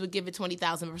always would give it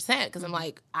 20,000% because I'm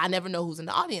like, I never know who's in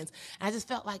the audience. And I just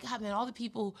felt like, God, man, all the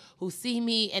people who see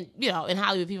me, and, you know, in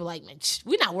Hollywood, people are like, man,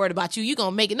 we're not worried about you. You're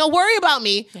going to make it. No, worry about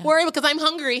me. Yeah. Worry because I'm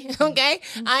hungry, okay?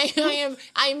 I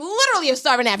am literally a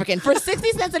starving African for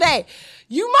 60 cents a day.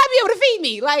 You might be able to feed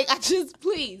me. Like, I just,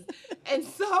 please. And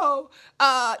so,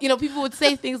 you know, people would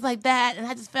say things like that. And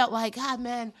I just felt like, God,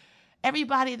 man,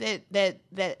 everybody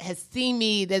that has seen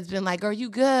me that's been like, are you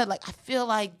good? Like, I feel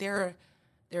like they're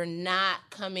not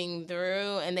coming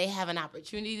through and they have an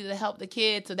opportunity to help the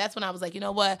kids. So that's when I was like, you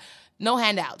know what? no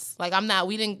handouts. Like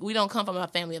we don't come from a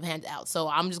family of handouts. So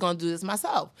I'm just going to do this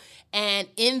myself. And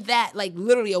in that, like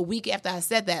literally a week after I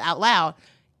said that out loud,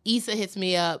 Issa hits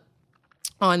me up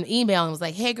on email and was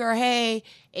like, hey girl, hey,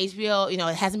 HBO,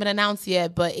 it hasn't been announced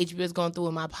yet, but HBO is going through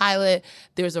with my pilot.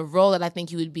 There's a role that I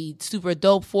think you would be super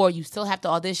dope for. You still have to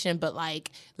audition, but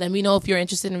like, let me know if you're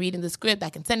interested in reading the script.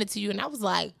 I can send it to you. And I was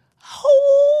like,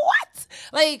 what?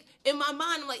 Like in my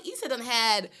mind, I'm like, Issa done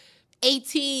had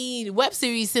 18 web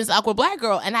series since Awkward Black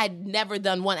Girl, and I'd never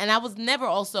done one. And I was never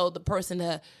also the person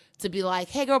to be like,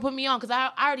 hey girl, put me on. Cause I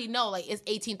already know like it's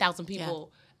 18,000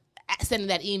 people sending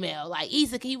that email. Like,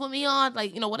 Issa, can you put me on?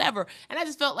 Like, whatever. And I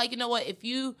just felt like, you know what, if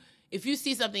you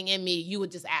see something in me, you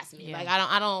would just ask me. Yeah. Like,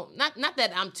 I don't, not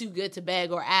that I'm too good to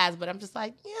beg or ask, but I'm just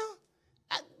like,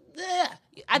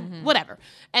 whatever.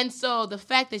 And so the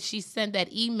fact that she sent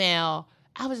that email,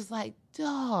 I was just like,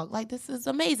 dog, like, this is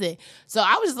amazing. So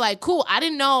I was just like, cool. I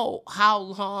didn't know how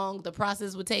long the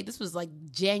process would take. This was like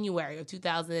January of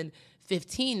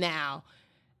 2015 now.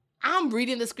 I'm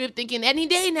reading the script thinking any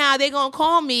day now they're going to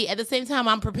call me. At the same time,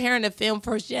 I'm preparing to film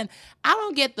First Gen. I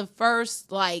don't get the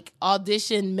first, like,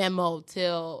 audition memo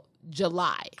till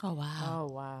July. Oh, wow.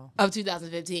 Oh, wow. Of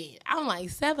 2015. I'm like,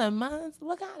 7 months?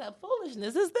 What kind of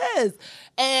foolishness is this?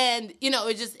 And,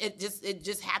 it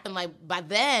just happened. Like, by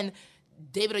then,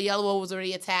 David Oyelowo was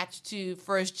already attached to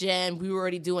First Gen. We were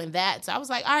already doing that. So I was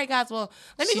like, all right, guys, well,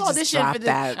 let me go audition for this.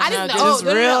 That. I didn't know. Just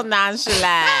real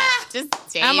nonchalant. Just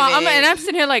David. And I'm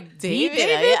sitting here like, David?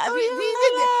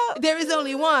 There is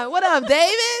only one. What up,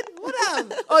 David? What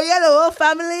up? Oyelowo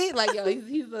family? Like, yo,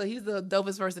 he's the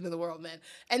dopest person in the world, man.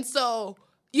 And so,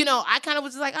 I kind of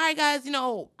was just like, all right, guys,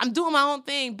 I'm doing my own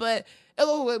thing. But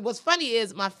what's funny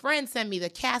is my friend sent me the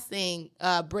casting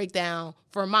breakdown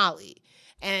for Molly.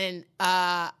 And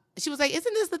she was like,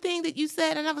 isn't this the thing that you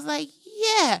said? And I was like,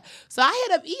 yeah. So I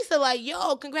hit up Issa like,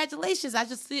 yo, congratulations.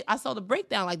 I saw the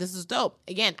breakdown. Like, this is dope.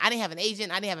 Again, I didn't have an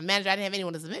agent. I didn't have a manager. I didn't have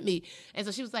anyone to submit me. And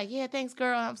so she was like, yeah, thanks,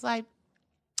 girl. And I was like,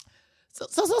 so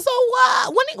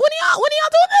what? When are y'all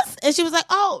doing this? And she was like,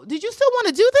 oh, did you still want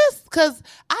to do this? Because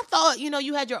I thought,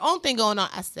 you had your own thing going on.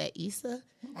 I said, Issa.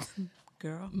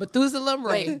 Girl. Methuselah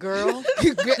Ray. Wait, girl.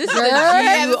 This is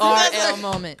a GURL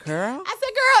moment. Girl. I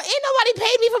said, girl, ain't nobody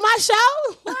paid me for my show.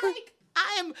 Like,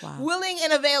 I am willing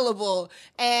and available.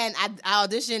 And I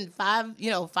auditioned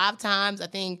 5 times. I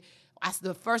think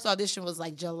the first audition was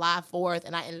like July 4th,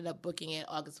 and I ended up booking it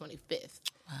August 25th.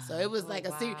 So it was like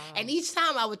a series. And each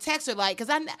time I would text her, like,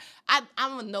 because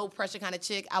I'm a no pressure kind of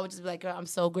chick. I would just be like, girl, I'm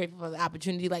so grateful for the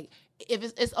opportunity. Like, if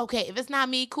it's okay. If it's not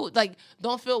me, cool. Like,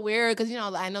 don't feel weird. Because,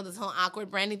 I know this whole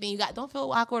awkward branding thing you got. Don't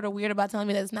feel awkward or weird about telling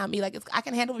me that it's not me. Like, I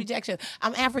can handle rejection.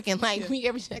 I'm African. Like, we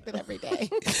get rejected every day. Like,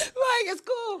 it's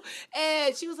cool.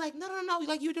 And she was like, no.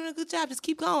 Like, you're doing a good job. Just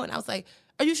keep going. I was like,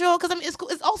 are you sure? Because it's cool.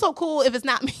 It's also cool if it's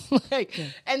not me.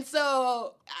 And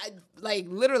so,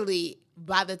 literally,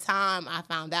 by the time I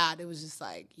found out, it was just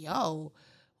like, yo,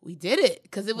 we did it.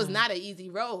 Because it was not an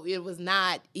easy road. It was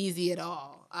not easy at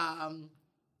all.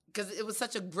 Because it was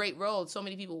such a great role. So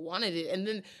many people wanted it. And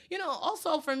then,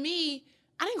 also for me,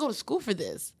 I didn't go to school for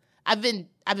this. I've been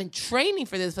training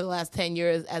for this for the last 10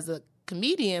 years as a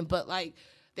comedian. But, like,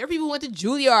 there are people who went to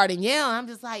Juilliard and Yale. And I'm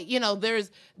just like,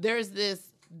 there's this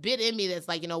bit in me that's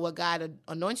like, what God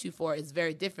anoints you for is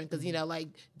very different. Because, like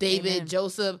David, Amen.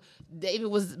 Joseph, David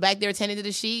was back there tending to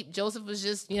the sheep. Joseph was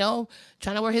just,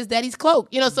 trying to wear his daddy's cloak.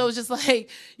 So it's just like,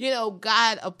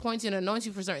 God appoints you and anoints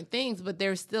you for certain things, but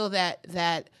there's still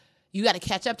that you got to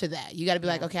catch up to that. You got to be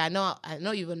like, okay, I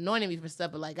know you've anointed me for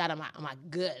stuff, but like, God, am I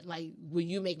good? Like, will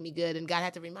you make me good? And God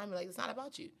had to remind me, like, it's not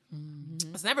about you.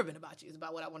 Mm-hmm. It's never been about you. It's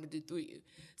about what I want to do through you.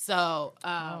 So,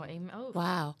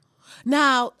 Wow.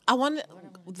 Now, I want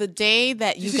the day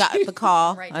that you got the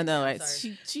call. Right, I know, right?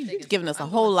 She's giving us a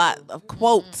whole lot of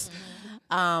quotes.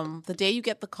 Mm-hmm. The day you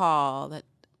get the call that,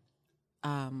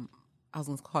 I was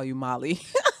going to call you Molly.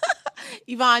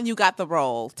 Yvonne, you got the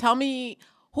role. Tell me,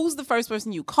 who's the first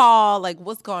person you call? Like,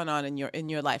 what's going on in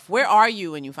your life? Where are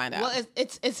you when you find out? Well,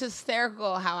 it's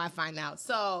hysterical how I find out.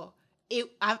 So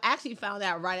I've actually found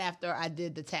out right after I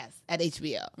did the test at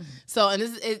HBO. Mm-hmm. So, and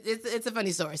it's a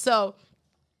funny story. So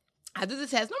I do the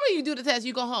test. Normally you do the test,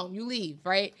 you go home, you leave,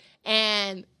 right?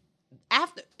 And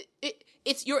after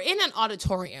you're in an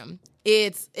auditorium.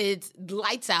 It's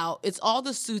lights out. It's all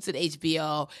the suits at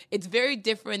HBO. It's very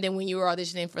different than when you were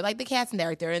auditioning for like the casting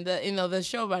director and the the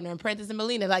showrunner and Prentice and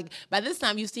Melina. Like by this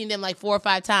time you've seen them like 4 or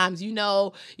 5 times.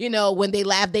 When they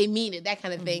laugh, they mean it. That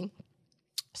kind of thing.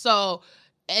 So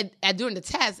at during the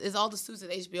test, it's all the suits at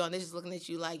HBO and they're just looking at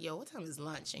you like, yo, what time is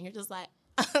lunch? And you're just like,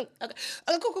 okay,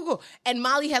 cool. And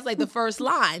Molly has like the first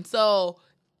line. So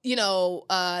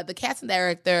the casting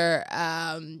director,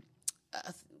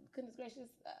 goodness gracious,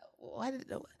 why did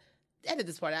edit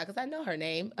this part out because I know her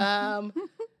name.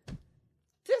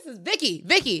 This is Vicky.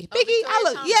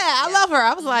 I love her.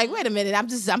 I was like, wait a minute, I'm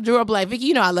Drew Blank.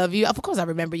 Vicky, I love you. Of course I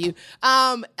remember you.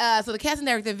 So the casting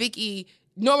director, Vicky,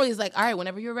 normally is like, all right,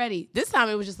 whenever you're ready. This time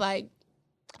it was just like,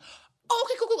 oh,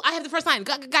 okay, cool. I have the first line.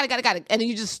 Got it. And then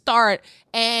you just start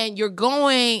and you're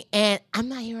going and I'm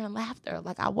not hearing laughter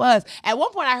like I was. At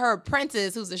one point I heard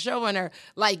Prentice, who's the showrunner,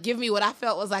 like give me what I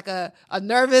felt was like a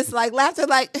nervous like laughter.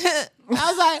 Like I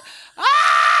was like,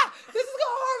 this is going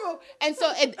horrible. And so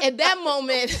at that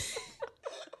moment,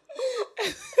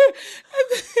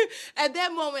 at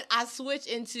that moment I switched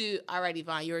into, all right,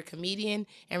 Yvonne, you're a comedian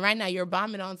and right now you're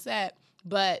bombing on set,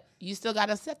 but you still got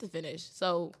a set to finish.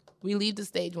 So we leave the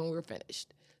stage when we're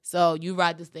finished. So you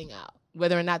ride this thing out.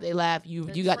 Whether or not they laugh, you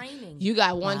got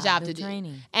one job to do.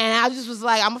 And I just was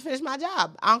like, I'm going to finish my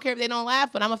job. I don't care if they don't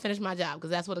laugh, but I'm going to finish my job because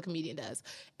that's what a comedian does.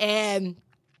 And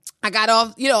I got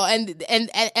off, and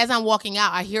as I'm walking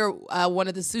out, I hear one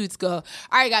of the suits go, all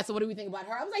right, guys, so what do we think about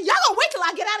her? I was like, y'all going to wait till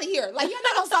I get out of here. Like, y'all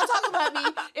not going to start talking about me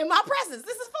in my presence.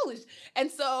 This is foolish. And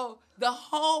so the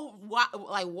whole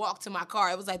walk to my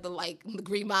car, it was like the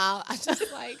Green Mile. It was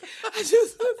like the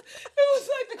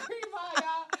Green Mile,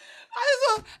 y'all. I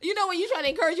just, when you try to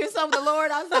encourage yourself with the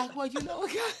Lord, I was like, well, you know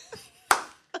what, God?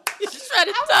 I'm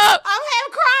half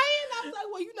crying. I was like,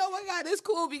 well, you know what, God, it's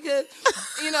cool because,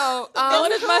 the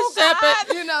Lord is my shepherd.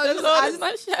 The Lord is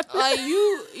my shepherd. Like,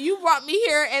 you brought me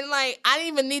here, and, like, I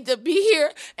didn't even need to be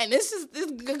here, and this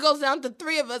goes down to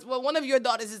 3 of us. Well, one of your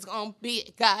daughters is going to be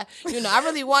it, God. I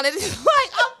really wanted it.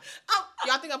 Like,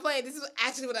 y'all think I'm playing? This is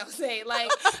actually what I was saying. Like,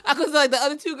 because, like, the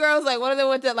other 2 girls, like, one of them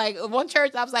went to, like, one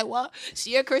church. I was like, well,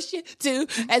 she a Christian, too.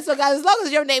 And so, guys, as long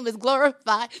as your name is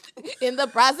glorified in the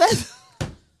process.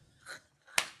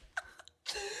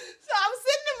 So I'm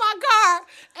sitting in my car,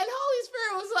 and Holy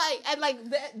Spirit was like, at like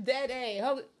that day,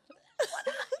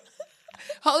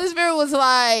 Holy Spirit was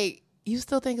like, you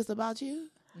still think it's about you?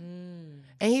 And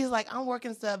he's like, I'm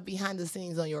working stuff behind the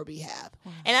scenes on your behalf.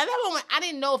 And at that moment, I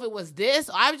didn't know if it was this,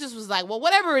 or I just was like, well,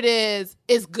 whatever it is,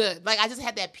 it's good. Like, I just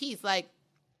had that peace, like,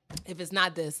 if it's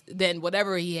not this, then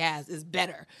whatever he has is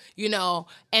better,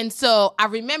 And so I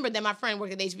remembered that my friend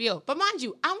worked at HBO. But mind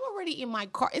you, I'm already in my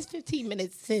car. It's 15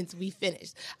 minutes since we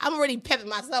finished. I'm already pepping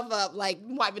myself up, like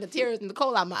wiping the tears and the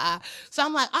cold out of my eye. So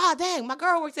I'm like, dang, my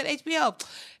girl works at HBO.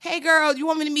 Hey, girl, you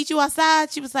want me to meet you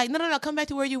outside? She was like, no, come back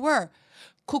to where you were.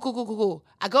 Cool.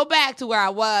 I go back to where I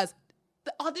was.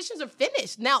 The auditions are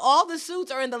finished. Now all the suits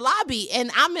are in the lobby,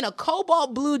 and I'm in a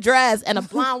cobalt blue dress and a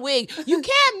blonde wig. You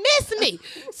can't miss me.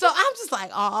 So I'm just like,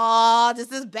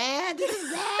 this is bad. Damn, I'm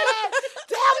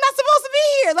not supposed to be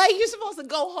here. Like, you're supposed to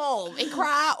go home and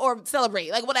cry or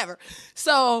celebrate, like whatever.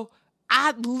 So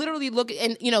I literally look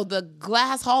at, the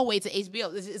glass hallway to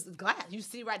HBO. It's glass. You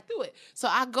see right through it. So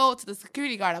I go to the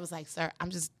security guard. I was like, sir,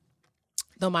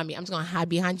 don't mind me. I'm just going to hide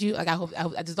behind you. Like, I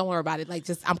just don't worry about it. Like,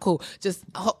 I'm cool. Just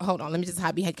hold on. Let me just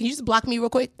hide behind. Can you just block me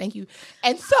real quick? Thank you.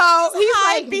 And so he's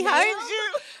like, behind you.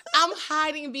 I'm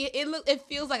hiding. It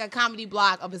feels like a comedy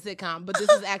block of a sitcom, but this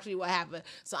is actually what happened.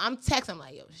 So I'm texting. I'm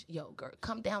like, yo, girl,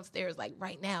 come downstairs like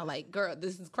right now. Like, girl,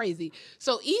 this is crazy.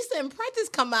 So Issa and Prentice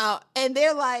come out and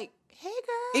they're like, hey,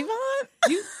 girl. Yvonne,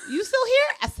 you still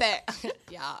here? I said,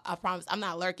 y'all, I promise I'm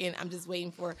not lurking. I'm just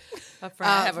waiting for a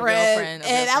friend. I have a real friend.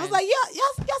 And I was like,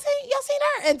 y'all seen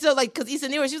her? And so, like, because Issa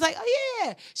knew her, she was like, oh,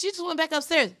 yeah. She just went back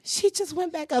upstairs. Nick,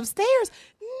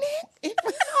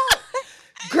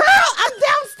 girl, I'm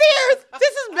downstairs.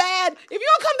 This is bad. If you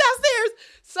don't come downstairs.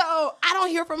 So I don't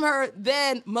hear from her.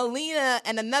 Then Melina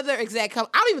and another exec come.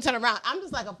 I don't even turn around. I'm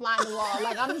just like a fly on the wall.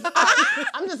 Like, I'm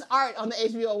just art on the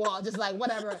HBO wall. Just like,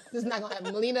 whatever. This is not going to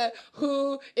happen. Melina,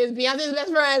 who is Beyonce's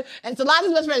best friend, and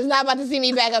Solange's best friend, is not about to see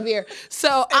me back up here.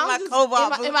 So in my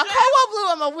cobalt blue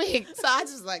on my wig. So I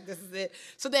just like, this is it.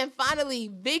 So then finally,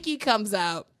 Vicky comes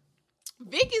out.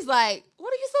 Vicky's like,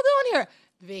 what are you still doing here?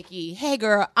 Vicky, hey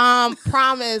girl,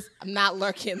 promise I'm not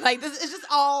lurking. Like, this is just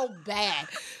all bad.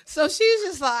 So she's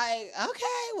just like,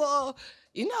 okay, well,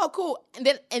 cool. And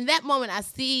then in that moment, I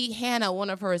see Hannah, one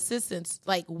of her assistants,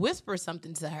 like whisper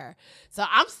something to her. So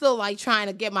I'm still like trying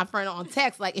to get my friend on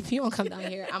text, like, if you don't come down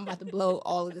here, I'm about to blow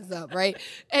all of this up, right?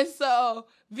 And so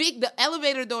the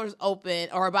elevator doors open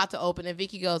or about to open, and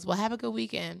Vicky goes, well, have a good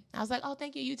weekend. I was like, oh,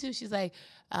 thank you, you too. She's like,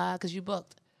 because you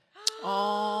booked.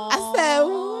 Oh. I said,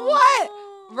 what?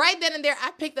 right then and there,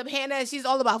 I picked up Hannah, and she's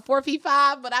all about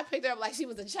 4'5", but I picked her up like she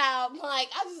was a child. Like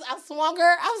I swung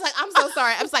her. I was like, I'm so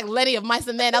sorry. I was like Lenny of Mice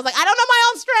and Men. I was like, I don't know my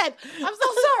own strength. I'm so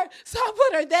sorry. So I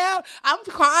put her down. I'm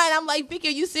crying. I'm like, Vicky,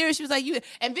 are you serious? She was like, you.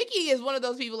 And Vicky is one of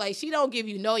those people, like, she don't give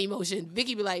you no emotion.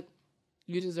 Vicky be like,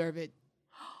 you deserve it,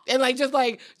 and like just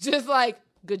like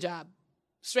good job,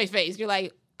 straight face. You're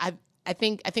like, I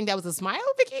think that was a smile,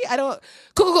 Vicky. I don't.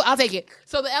 Cool. I'll take it.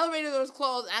 So the elevator doors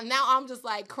closed, and now I'm just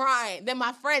like crying. Then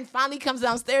my friend finally comes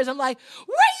downstairs. I'm like,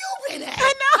 where you been at? I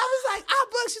know. I was like, I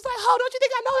booked. She's like, oh, don't you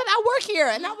think I know that I work here?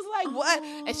 And I was like, what?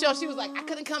 And so she was like, I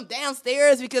couldn't come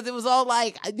downstairs because it was all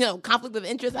like, conflict of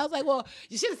interest. I was like, well,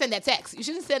 you should have sent that text. You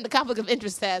should have sent the conflict of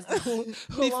interest test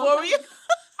before we.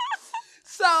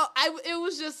 So it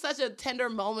was just such a tender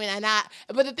moment,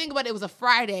 but the thing about it was a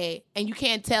Friday, and you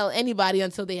can't tell anybody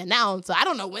until they announce. So I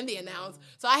don't know when they announce.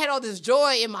 So I had all this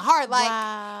joy in my heart, like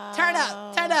turn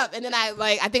up, and then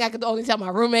I think I could only tell my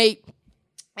roommate,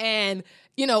 and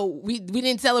we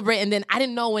didn't celebrate, and then I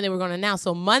didn't know when they were going to announce.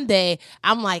 So Monday,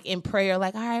 I'm like in prayer,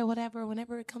 like, all right,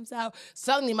 whenever it comes out.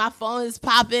 Suddenly my phone is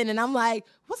popping, and I'm like,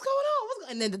 what's going on?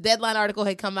 And then the Deadline article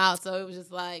had come out, so it was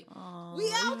just like, we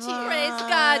out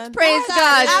here. Praise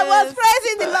God. I was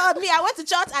praising the Lord. I went to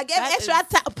church. I gave extra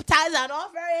tithes and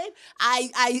offering.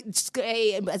 I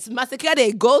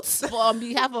massacred goats on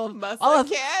behalf of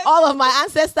all of my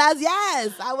ancestors.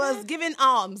 Yes, I was giving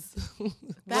alms.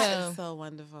 That is so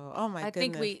wonderful. Oh my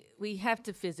goodness. I think we have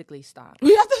to physically stop.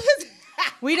 We have to.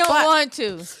 We don't want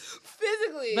to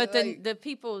physically, but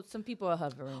some people are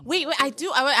hovering. Wait. I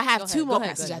have two more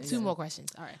questions. I have two more questions.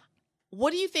 All right.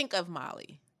 What do you think of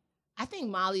Molly? I think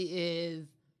Molly is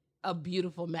a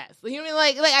beautiful mess. You know what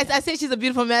I mean? Like I say she's a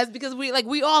beautiful mess because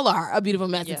we all are a beautiful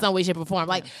mess in some way, shape, or form.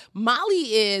 Like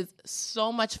Molly is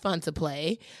so much fun to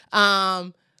play.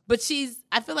 But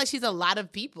I feel like she's a lot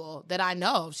of people that I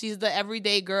know. She's the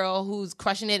everyday girl who's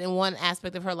crushing it in one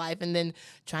aspect of her life and then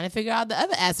trying to figure out the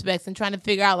other aspects and trying to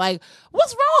figure out, like,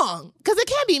 what's wrong? Because it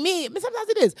can't be me. But sometimes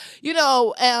it is,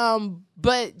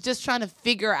 but just trying to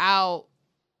figure out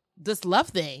this love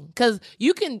thing. Because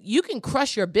you can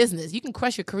crush your business. You can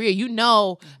crush your career. You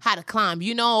know how to climb.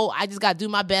 I just got to do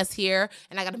my best here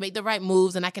and I got to make the right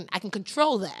moves and I can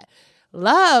control that.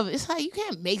 Love, it's like you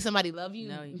can't make somebody love you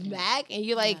back, and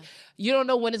you're like you don't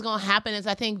know when it's gonna happen. And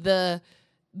so I think the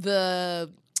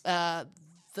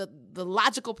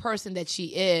logical person that she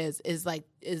is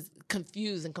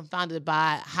confused and confounded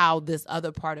by how this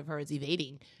other part of her is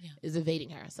evading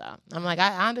her. So I'm like,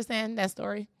 I understand that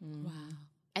story. Wow.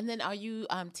 And then are you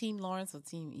Team Lawrence or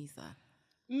Team Issa?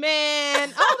 Man,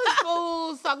 all the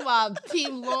fools talk about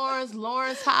Team Lawrence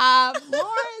Hobbs.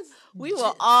 Lawrence. We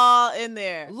were all in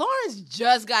there. Lawrence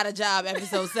just got a job,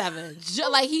 episode 7.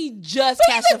 He just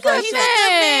cashed the first check.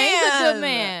 He's a good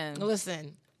man.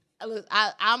 Listen,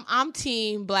 I'm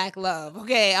Team Black Love.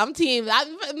 Okay, I'm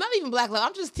not even Black Love.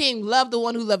 I'm just Team Love the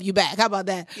one who loved you back. How about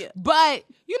that? Yeah. But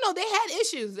they had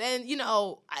issues, and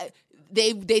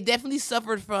They definitely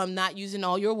suffered from not using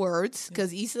all your words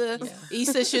because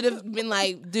Issa should have been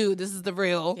like, dude, this is the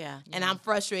real. And I'm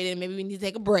frustrated. Maybe we need to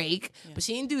take a break. Yeah. But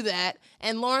she didn't do that.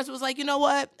 And Lawrence was like, you know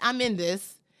what? I'm in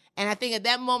this. And I think at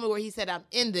that moment where he said, I'm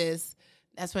in this,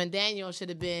 that's when Daniel should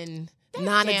have been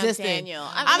non-existent. Daniel.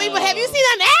 I mean, but have you seen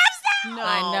them abs now? No.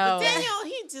 I know. But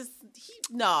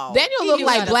Daniel, Daniel looked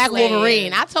like Black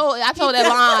Wolverine. I told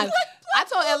Elan.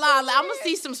 I'm gonna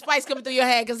see some spice coming through your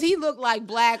head because he looked like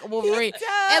Black Wolverine.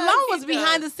 Elan was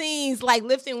behind the scenes, like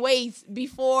lifting weights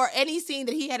before any scene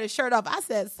that he had his shirt off. I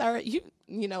said, "Sir, you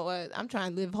know what? I'm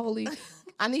trying to live holy.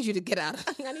 I need you to get out.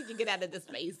 I need you to get out of this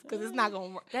space because it's not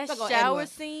gonna work." That shower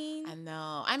scene. I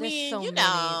know. I mean, so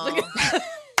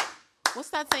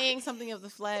what's that saying? Something of the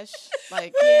flesh.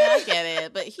 Like, yeah, I get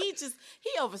it, but he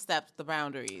overstepped the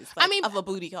boundaries. Of a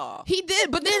booty call. He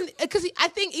did, but then because I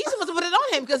think Issa must have put it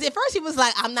on him because at first he was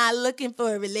like, "I'm not looking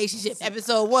for a relationship."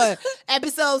 Episode 1,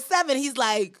 episode 7, he's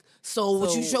like, "So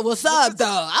what's up, though?"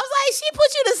 I was like, "She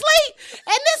put you to sleep,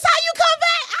 and this how you come back?"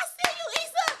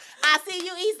 I see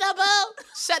you, Issa, boo.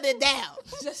 Shut it down.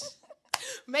 Just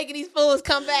making these fools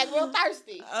come back real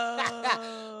thirsty.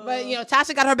 But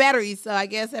Tasha got her batteries, so I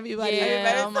guess everybody.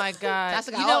 Yeah, oh my God.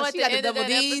 Tasha got, at the end of that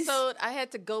episode, I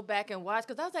had to go back and watch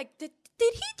because I was like, did he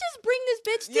just bring this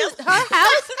bitch to her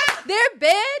house, their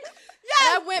bed?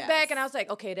 Yeah. And I went back and I was like,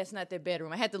 okay, that's not their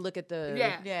bedroom. I had to look at the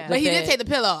But he did take the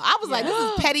pillow. I was like, this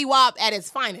is Petty Wop at its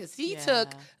finest. He took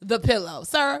the pillow.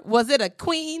 Sir, was it a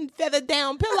queen feathered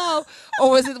down pillow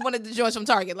or was it one of the joints from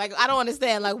Target? Like, I don't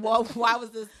understand. Like, why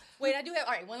was this? Wait, I do have,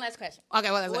 all right, one last question.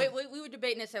 Okay, one last question. We were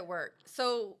debating this at work.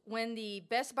 So when the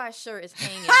Best Buy shirt is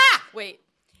hanging, wait,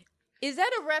 is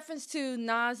that a reference to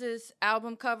Nas's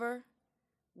album cover?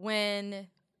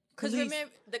 Because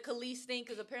remember the Khalees thing?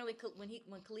 Because apparently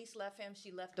when Khalees left him,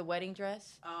 she left the wedding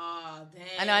dress. Oh,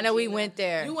 damn. I know we went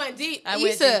there. You went deep.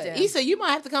 Issa, you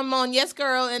might have to come on Yes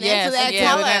Girl and answer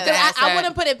that. I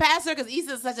wouldn't put it past her because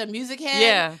Issa's such a music head.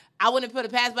 Yeah. I wouldn't put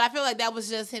it past, but I feel like that was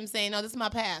just him saying, no, this is my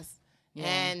past. Yeah.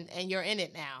 And you're in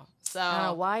it now.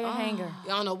 So wire hanger.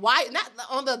 On the wire, not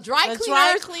on the dry cleaners.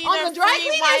 On the dry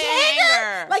cleaners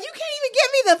hanger. Like you can't even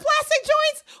give me the plastic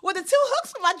joints with the 2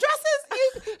 hooks for my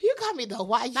dresses. You got me the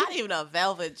wire. Not even a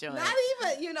velvet joint. Not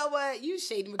even. You know what? You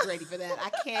Shady McGrady for that. I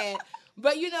can't.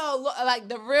 But like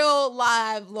the real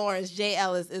live Lawrence J.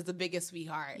 Ellis is the biggest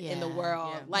sweetheart in the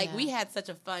world. We had such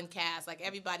a fun cast. Like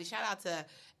everybody, shout out to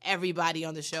everybody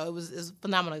on the show. It was a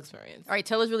phenomenal experience. All right,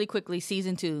 tell us really quickly,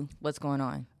 season 2, what's going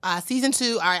on? Season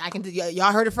 2. All right, I can do.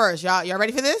 Y'all heard it first. Y'all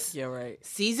ready for this? Yeah, right.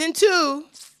 Season 2.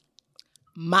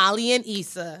 Molly and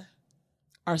Issa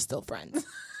are still friends.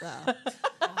 So.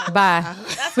 Bye.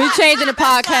 We're changing the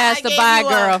podcast to Bye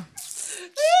Girl.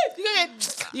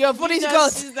 You're funny.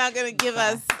 She's not gonna give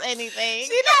us anything.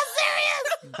 She's not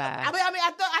serious. Bye.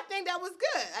 I think that was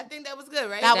good. I think that was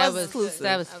good, right? That was exclusive.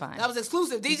 That was fine. That was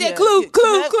exclusive. DJ Clue.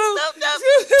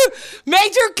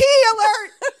 Major key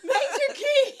alert. Major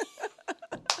key.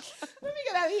 Let me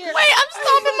get out of here. Wait, I'm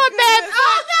stomping my bed.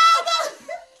 Oh no.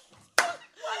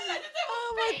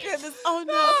 Oh my goodness. Oh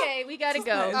no. Okay, we gotta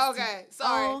go. Okay,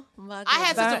 sorry. Oh my I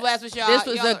had such a blast with y'all. This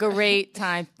was a great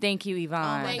time. Thank you,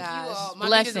 Yvonne. Thank you all. My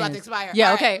Blessings. meter's about to expire. Yeah,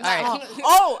 all okay. Right. All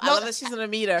right. I love that she's in a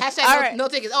meter. Hashtag no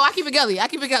tickets. Oh, I keep it gully.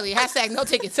 Hashtag no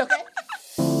tickets, okay?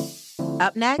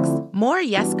 Up next, more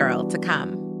Yes Girl to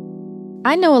come.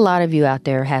 I know a lot of you out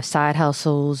there have side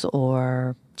hustles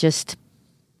or just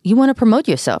you want to promote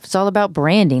yourself. It's all about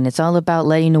branding. It's all about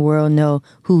letting the world know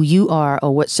who you are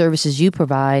or what services you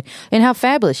provide and how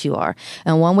fabulous you are.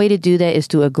 And one way to do that is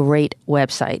through a great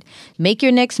website. Make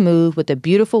your next move with a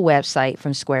beautiful website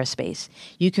from Squarespace.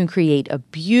 You can create a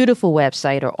beautiful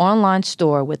website or online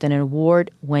store with an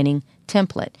award-winning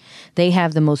template. They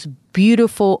have the most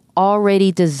beautiful,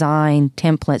 already designed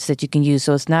templates that you can use.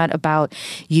 So it's not about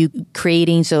you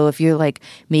creating. So if you're like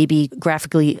maybe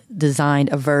graphically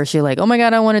designed a verse, you're like, oh my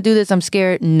God, I want to do this. I'm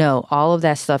scared. No, all of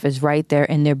that stuff is right there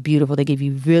and they're beautiful. They give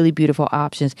you really beautiful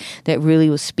options that really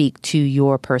will speak to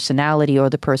your personality or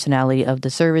the personality of the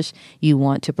service you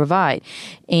want to provide.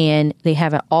 And they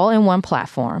have it all in one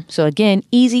platform. So again,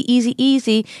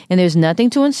 easy. And there's nothing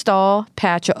to install,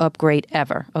 patch, or upgrade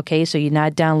ever. Okay. So you're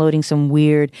not downloading some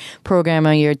weird program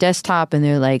on your desktop and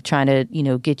they're like trying to,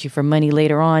 get you for money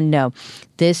later on. No,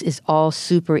 this is all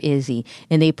super easy.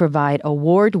 And they provide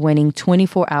award-winning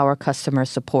 24-hour customer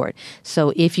support.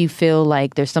 So if you feel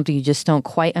like there's something you just don't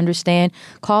quite understand,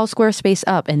 call Squarespace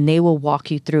up and they will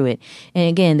walk you through it. And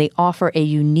again, they offer a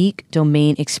unique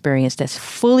domain experience that's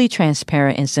fully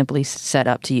transparent and simply set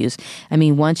up to use. I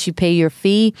mean, once you pay your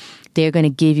fee, they're going to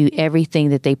give you everything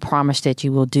that they promised that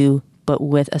you will do, but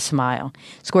with a smile.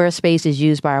 Squarespace is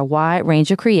used by a wide range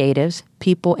of creatives,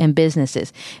 people, and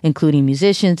businesses, including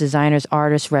musicians, designers,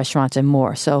 artists, restaurants, and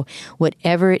more. So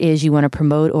whatever it is you want to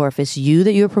promote, or if it's you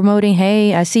that you're promoting,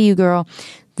 hey, I see you, girl,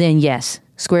 then yes,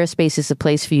 Squarespace is a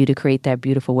place for you to create that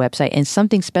beautiful website. And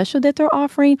something special that they're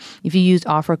offering, if you use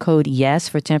offer code YES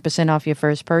for 10% off your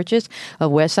first purchase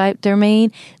of website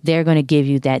domain, they're going to give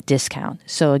you that discount.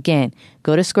 So again,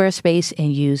 go to Squarespace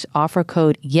and use offer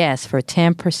code YES for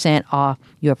 10% off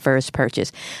your first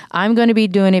purchase. I'm going to be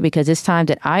doing it because it's time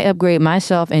that I upgrade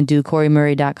myself and do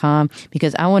CoreyMurray.com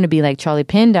because I want to be like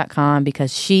CharliePenn.com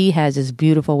because she has this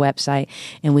beautiful website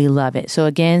and we love it. So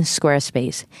again,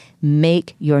 Squarespace.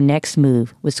 Make your next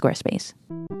move with Squarespace.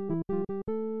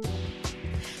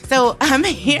 So I'm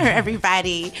here,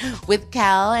 everybody, with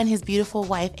Kel and his beautiful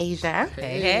wife, Asia.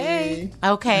 Hey.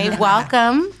 Okay,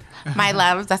 welcome. My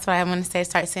loves, that's what I'm going to say.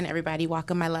 Start saying everybody,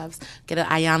 welcome my loves. Get an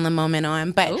Ayanla moment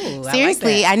on. But ooh,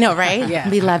 seriously, I know, right? Yeah.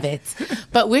 We love it.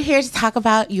 But we're here to talk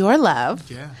about your love.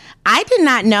 Yeah. I did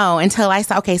not know until I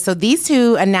saw, okay, so these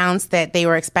two announced that they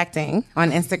were expecting on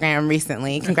Instagram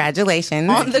recently. Congratulations.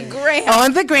 On the gram.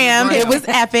 On the gram. It was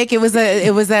epic. It was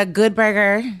a Good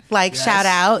Burger, shout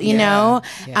out, you know.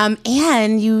 Yeah.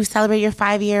 And you celebrate your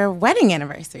 5-year wedding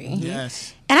anniversary.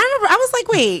 Yes. And I remember I was like,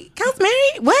 wait, Kel's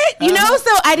married? What? You know,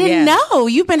 so I didn't know.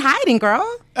 You've been hiding, girl.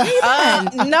 Where you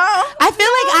been? No.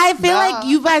 I feel like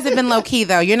you guys have been low key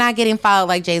though. You're not getting followed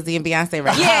like Jay-Z and Beyonce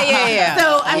right now. Yeah.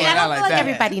 So I don't like feel like that.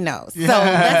 everybody knows. So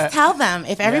let's tell them.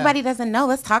 If everybody doesn't know,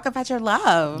 let's talk about your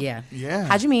love. Yeah. Yeah.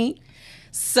 How'd you meet?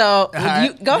 So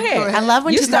you go ahead. I love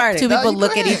when two people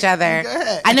look at each other.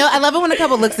 I love it when a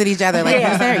couple looks at each other. Like,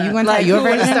 Sarah, you want to tell your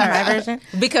version, my version?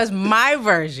 Because my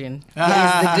version is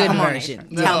the good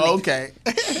version. Okay.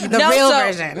 The real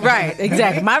version. Right,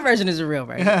 exactly. My version is the real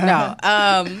version. No.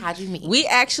 How'd you meet? We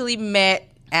actually met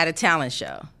at a talent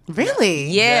show. Really?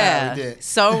 Yeah. We did.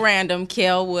 So random.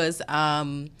 Kel was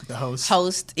the host.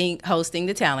 hosting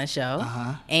the talent show.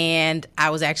 And I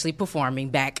was actually performing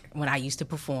back when I used to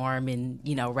perform and,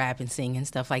 rap and sing and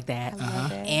stuff like that.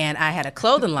 And I had a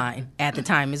clothing line at the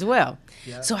time as well.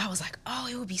 Yep. So I was like, oh,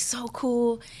 it would be so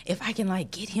cool if I can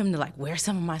get him to wear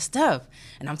some of my stuff.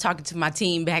 And I'm talking to my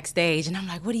team backstage and I'm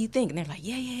like, what do you think? And they're like,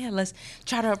 yeah, let's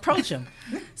try to approach him.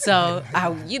 So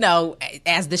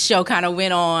as the show kind of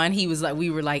went on, we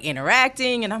were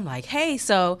interacting and I'm like, hey,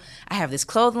 so I have this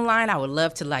clothing line. I would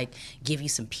love to give you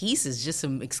some pieces, just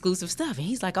some exclusive stuff. And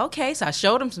he's like, okay. So I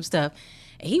showed him some stuff.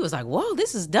 And he was like, whoa,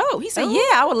 this is dope. He said,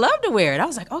 yeah, I would love to wear it. I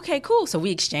was like, okay, cool. So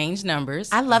we exchanged numbers.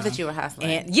 I love that you were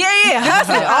hustling. And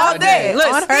hustling all day.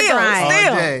 Look, on her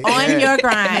grind. On your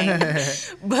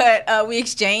grind. But we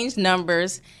exchanged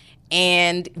numbers.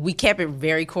 And we kept it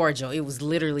very cordial. It was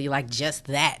literally just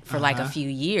that for a few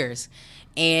years.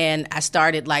 And I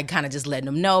started kind of just letting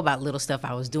him know about little stuff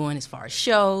I was doing as far as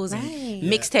shows and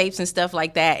mixtapes and stuff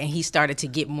like that. And he started to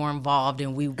get more involved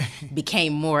and we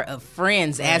became more of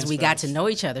friends as we got to know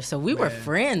each other. So we were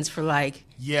friends for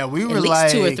we were at least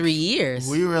 2 or 3 years.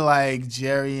 We were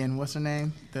Jerry and what's her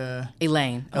name?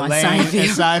 Elaine on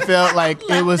Seinfeld.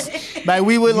 It was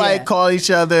we would call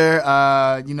each other.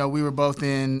 We were both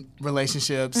in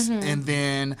relationships, and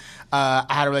then I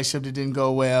had a relationship that didn't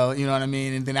go well. You know what I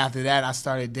mean? And then after that, I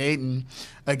started dating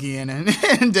again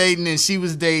and dating, and she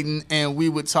was dating, and we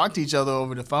would talk to each other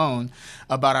over the phone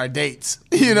about our dates.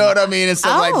 You know what I mean? And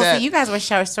stuff like that. So you guys were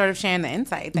sort of sharing the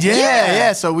insight.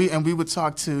 Yeah. So we would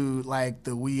talk to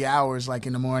the wee hours,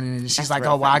 in the morning, and she's like,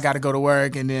 "Oh, well, I got to go to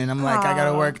work," and then I'm like, "I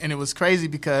got to work," and it was crazy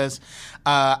because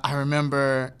I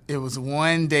remember it was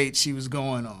one date she was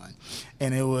going on.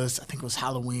 And I think it was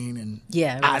Halloween, and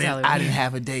I didn't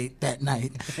have a date that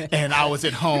night, and I was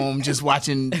at home just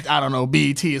watching, I don't know,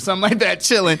 BET or something like that,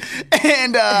 chilling.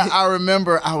 And I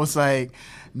remember I was like,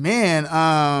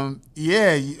 man,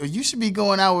 you should be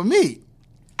going out with me.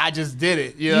 I just did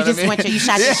it. You know what I mean? You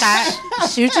shot your shot.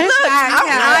 Shoot your shot.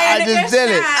 I just did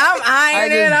it. I'm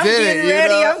ironing it. I'm getting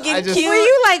ready. I'm getting cute. Were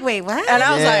you wait, what? And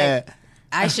I was like,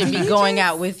 I should be going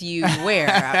out with you where?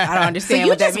 I don't understand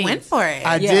what that means. You just went for it.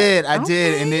 I did,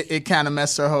 and it kind of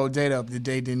messed her whole date up. The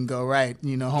date didn't go right.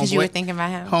 Because you were thinking about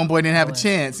him? Homeboy didn't have a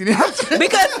chance. Because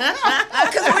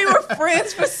we were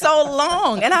friends for so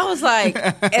long. And I was like,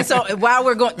 and so while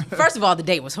we're going, first of all, the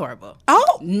date was horrible.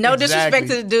 Oh. No disrespect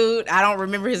to the dude. I don't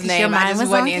remember his name. Your mind I just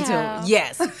wasn't into him.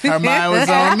 Yes. Her mind was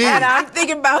on me. And I'm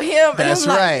thinking about him. That's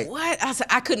and I'm right. What? I said,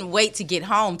 I couldn't wait to get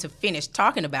home to finish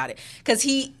talking about it. Because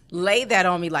he laid that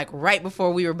on me right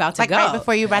before we were about to go. Right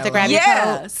before you were about to grab your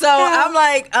coat. So I'm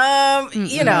like,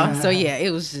 so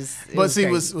it was just. But see,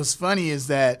 what's funny is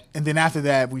that, and then after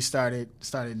that, we started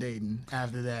dating.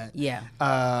 After that,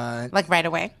 right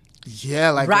away.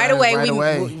 Yeah, right away.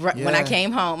 When I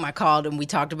came home, I called him. We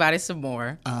talked about it some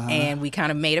more, and we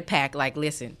kind of made a pact.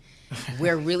 Listen,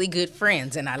 we're really good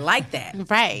friends, and I like that.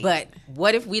 Right. But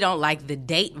what if we don't like the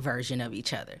date version of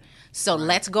each other? So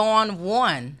let's go on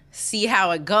one, see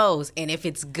how it goes, and if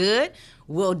it's good,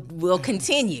 we'll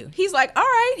continue. He's like, all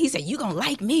right. He said, you gonna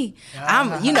like me.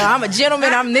 I'm a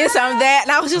gentleman. I'm this, I'm that.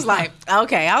 And I was just like,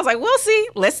 okay. I was like, we'll see.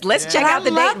 Let's check out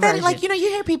the date version. You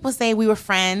hear people say we were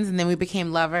friends and then we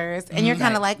became lovers, and you're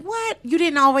kind of like, what? You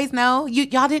didn't always know?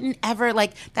 Y'all didn't ever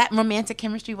that romantic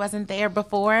chemistry wasn't there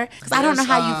before? Because I don't know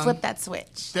how you flipped that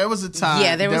switch. There was a time.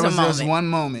 Yeah, there was a moment. There was one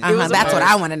moment. That's what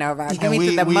I want to know about. Give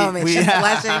me the moment. She's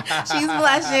blushing. She's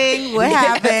blushing. What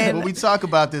happened? Well, we talk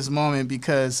about this moment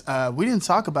because we didn't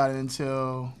talk about it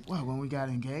until when we got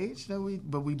engaged.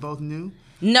 But we both knew.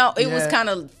 No, it was kind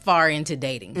of far into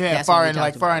dating. Yeah, That's far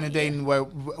into dating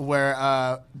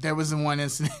where there was one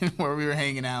incident where we were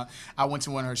hanging out. I went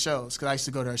to one of her shows because I used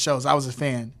to go to her shows. I was a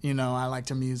fan. I liked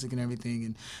her music and everything.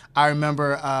 And I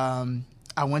remember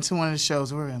I went to one of the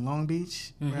shows. We were in Long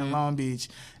Beach. We were in Long Beach,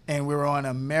 and we were on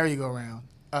a merry-go-round.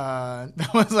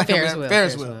 That was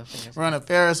Ferris wheel. We're on a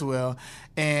Ferris wheel,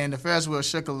 and the Ferris wheel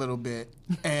shook a little bit,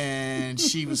 and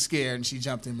she was scared, and she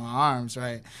jumped in my arms,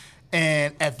 right?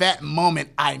 And at that moment,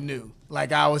 I knew.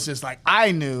 I was just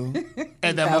I knew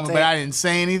at that moment, but I didn't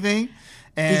say anything.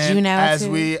 And did you know as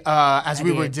too? we were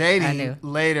I dating knew.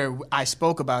 later, I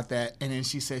spoke about that, and then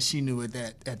she said she knew it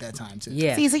at that time too.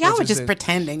 Yeah. See, so y'all Which were is just it.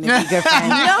 pretending to be good friends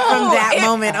from that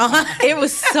moment on. It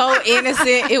was so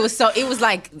innocent. It was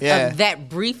like Yeah. that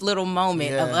brief little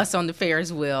moment of Yeah. us on the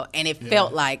Ferris wheel, and it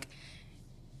felt like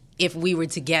if we were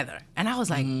together. And I was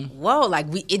like, whoa, like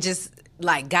it just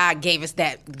like God gave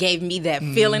me that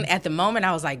feeling at the moment.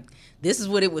 I was like, this is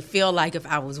what it would feel like if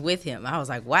I was with him. I was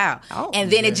like, wow. And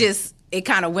then it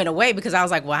kind of went away because I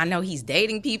was like, well, I know he's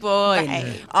dating people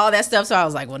and all that stuff. So I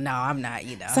was like, well, no, I'm not,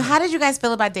 So how did you guys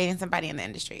feel about dating somebody in the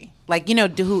industry? Like,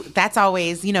 that's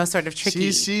always, sort of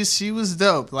tricky. She was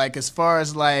dope. Like, as far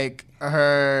as like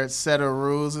her set of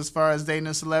rules as far as dating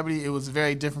a celebrity, it was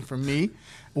very different from me,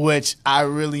 which I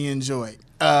really enjoyed.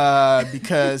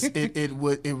 Because it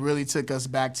really took us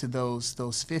back to those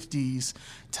 50s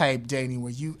type dating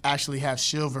where you actually have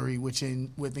chivalry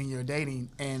within your dating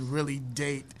and really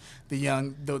date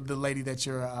the lady that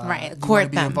you're you Court want to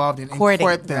be them. involved in and Courting.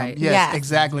 court them. Right. Yes,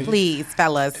 exactly. Please,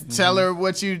 fellas. Tell her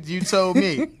what you told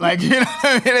me. Like, you know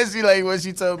what I mean? She like what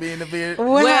she told me in the beard.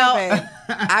 What well, happened?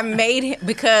 I made him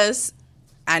because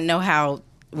I know how.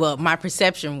 Well, my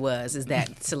perception is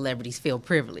that celebrities feel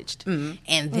privileged, and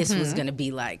this was going to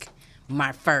be like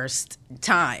my first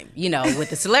time,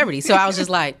 with a celebrity. So I was just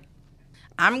like,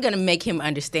 I'm going to make him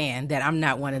understand that I'm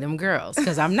not one of them girls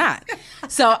because I'm not.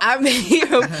 So I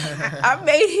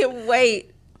made him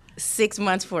wait 6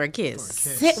 months for a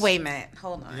kiss. Wait a minute.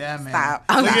 Hold on. Yeah, man. Stop.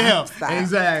 Look at him. Stop.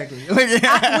 Exactly. Look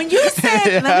at him. When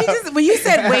you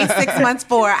said wait 6 months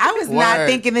for, I was not Word.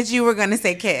 thinking that you were going to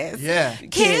say kiss. Yeah.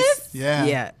 Kiss? Yeah.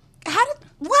 Yeah.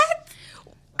 What?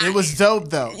 It was dope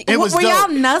though. It was were dope.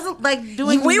 y'all nuzzle like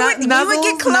doing? We would get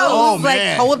nuzzles, close. Oh, like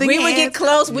man. holding. We would hands? get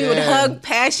close. We would Yeah. hug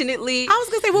passionately. I was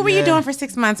gonna say, what were you Yeah. doing for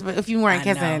 6 months? But if you weren't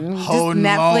I know. kissing, just Holding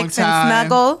a long Netflix and time.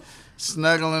 snuggle.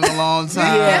 Snuggling a long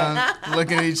time,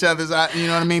 looking at each other's eyes. You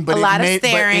know what I mean? But A lot of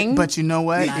staring. But you know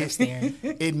what? A lot of staring.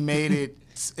 It made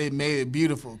it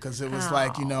beautiful because it was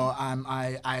like,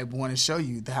 I want to show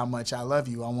you how much I love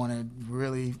you. I want to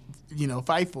really,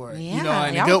 fight for it. Yeah,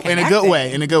 in y'all a good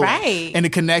way. In a good Right. way. And the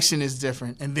connection is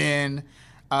different. And then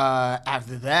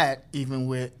after that, even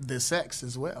with the sex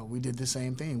as well, we did the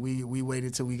same thing. We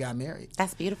waited till we got married.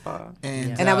 That's beautiful.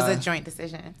 And that was a joint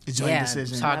decision. A joint Yeah,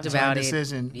 decision. talked Joint about it.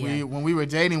 decision. Yeah. When we were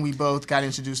dating, we both got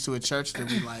introduced to a church that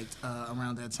we liked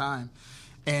around that time.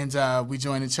 And we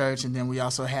joined the church, and then we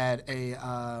also had a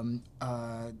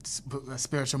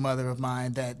spiritual mother of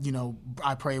mine that,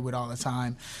 I pray with all the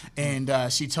time. And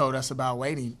she told us about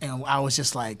waiting. And I was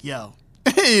just like, yo,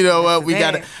 you know what? We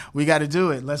gotta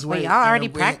do it. Let's wait. Well, y'all already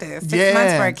practiced 6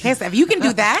 months for a kiss. If you can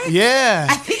do that, Yeah.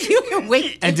 I think you can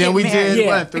wait. And to then get we married.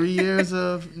 did, 3 years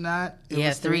of not? It Yeah,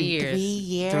 was 3 years. 3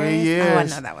 years. 3 years. Oh, I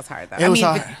know that was hard though. It was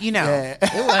hard. But, Yeah.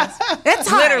 It was. that's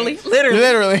hard. Literally.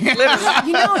 Literally.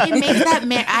 It makes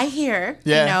that I hear.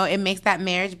 Yeah. It makes that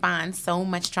marriage bond so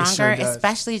much sure stronger, does.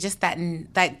 especially just that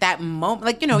moment.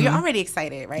 Like you're already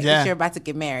excited, right? Yeah. That you're about to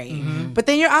get married, but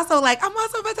then you're also like, I'm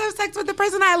also about to have sex with the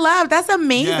person I love. That's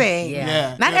amazing.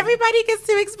 Yeah. Not everybody gets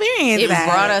to experience It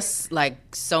that. brought us like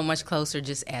so much closer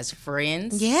just as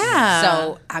friends. Yeah.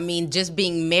 So, I mean, just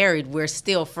being married, we're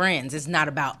still friends. It's not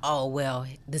about, oh, well,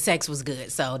 the sex was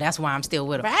good, so that's why I'm still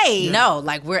with him. Right. No,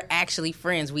 like we're actually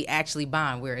friends. We actually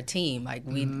bond. We're a team. Like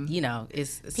we, it's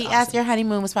He awesome. asked your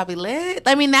honeymoon was probably lit.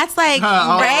 I mean, that's like,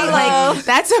 right? Like,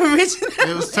 that's original.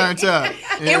 It was turned up.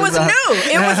 It was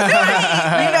new. It was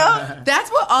new. That's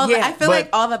what I feel But- like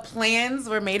all the plans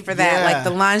were made for that. Yeah. Like the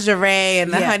lingerie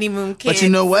and the Yeah. honeymoon kids But you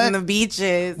know what? and the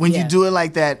beaches. When you do it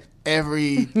like that,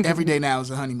 every day now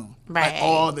is a honeymoon. Right. Like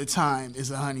all the time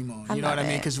is a honeymoon. You know what I love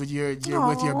mean? it. Because you're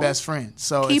with your best friend,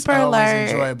 so it's Keeper always alert.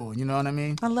 enjoyable. You know what I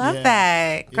mean? I love Yeah.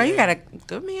 that. Girl, you Yeah. got a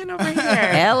good man over here.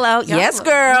 Hello. Y'all- Yes,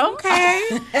 girl.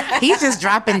 Okay. He's just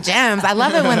dropping gems. I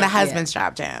love it when the husbands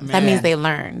drop gems. That Man. means they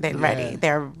learn. They're ready. Yeah.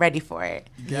 They're ready for it.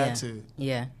 You got Yeah. to.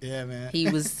 Yeah. Yeah, man. He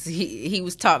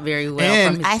was taught very well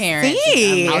And from his I parents.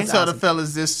 see. I'll It's tell the awesome.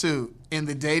 fellas this too. In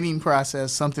the dating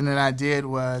process, something that I did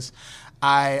was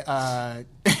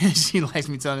she likes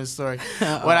me telling this story.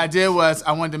 What I did was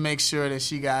I wanted to make sure that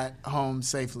she got home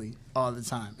safely all the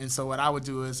time. And so what I would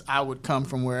do is I would come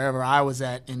from wherever I was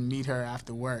at and meet her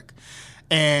after work.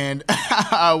 And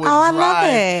I would I love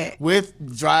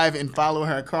it. drive and follow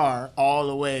her car all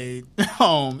the way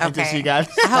home until she got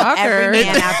I hope every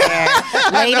man out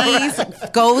there, ladies,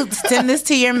 go send this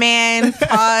to your man.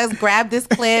 Pause, grab this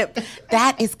clip.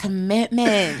 That is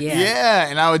commitment. Yeah,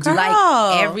 and I would do Girl.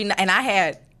 Like every night. And I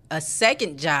had a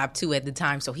second job too at the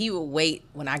time. So he would wait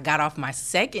when I got off my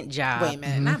second job. Wait a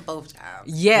minute, not both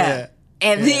jobs. Yeah.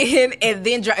 And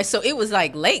then drive. So it was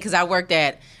like late because I worked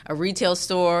at a retail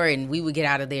store, and we would get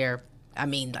out of there. I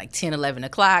mean, like 10, 11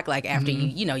 o'clock, like after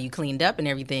you cleaned up and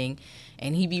everything.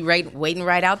 And he'd be waiting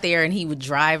right out there, and he would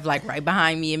drive like right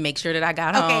behind me and make sure that I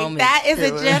got home. That is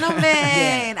a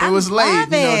gentleman. It was late,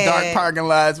 dark parking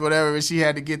lots, whatever. But she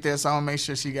had to get there, so I'll make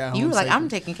sure she got home. You were like, safely. I'm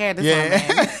taking care of this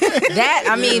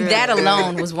woman. That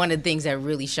alone was one of the things that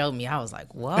really showed me. I was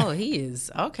like, whoa,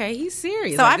 he's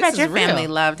serious. So like, I bet your real. family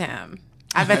loved him.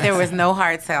 I bet there was no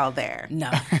hard sell there.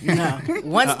 No.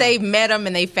 Once they met him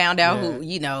and they found out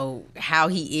who, how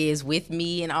he is with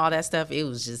me and all that stuff, it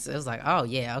was like, oh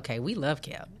yeah, okay, we love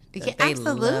Kel. Yeah,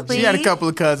 absolutely. She had a couple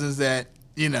of cousins that,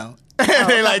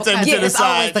 they like took me to the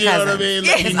side. You know what I mean?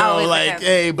 Like,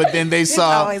 hey, but then they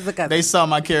saw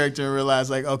my character and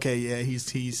realized, like, okay, yeah,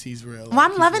 he's real. Well,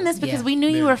 I'm loving this because we knew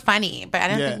you were funny, but I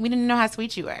don't think we didn't know how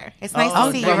sweet you were. It's nice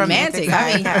to see you romantic.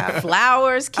 I mean,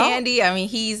 flowers, candy. I mean,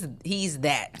 he's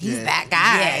that. He's that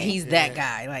guy. Yeah, he's that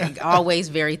guy. Like, always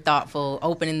very thoughtful,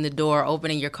 opening the door,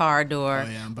 opening your car door,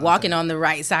 walking on the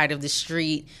right side of the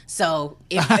street. So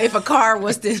if a car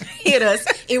was to hit us,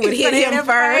 it would hit him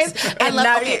first. I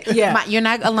love you're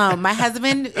not alone. My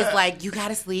husband is like, you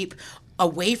gotta sleep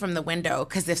away from the window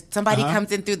because if somebody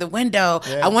comes in through the window,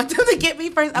 I want them to get me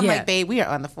first. I'm like, babe, we are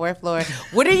on the 4th floor.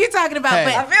 What are you talking about?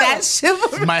 Hey, but that's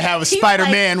chivalry. You might have a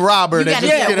Spider-Man robber that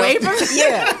just get away from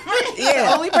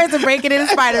the only person breaking in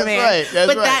is Spider-Man.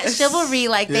 That's right. That chivalry,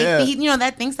 like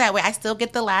that thinks that way. I still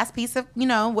get the last piece of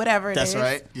whatever it is. That's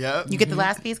right. Yeah. You get the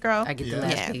last piece, girl. I get the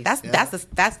last piece.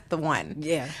 That's the one.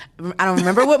 Yeah. I don't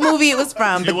remember what movie it was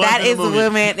from, but that is the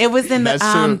woman. It was in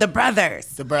the Brothers.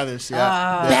 The Brothers.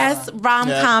 Yeah. Best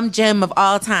rom-com gem of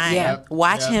all time. Yeah.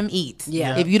 Watch him eat.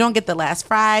 Yeah. If you don't get the last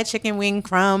fried chicken wing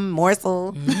crumb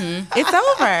morsel, it's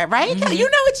over, right? You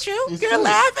know it's true. You're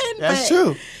laughing. That's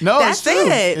true. No, that's it's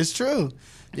true. it. It's true.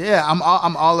 Yeah, I'm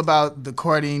all about the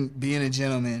courting, being a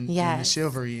gentleman, and the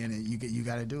chivalry in it. You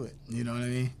got to do it. You know what I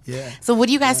mean? Yeah. So what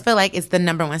do you guys feel like is the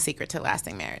number one secret to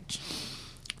lasting marriage?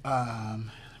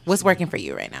 What's working for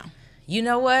you right now? You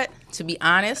know what? To be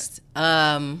honest,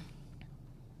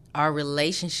 our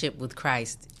relationship with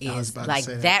Christ is like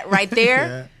that right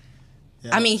there.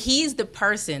 Yeah. I mean, he's the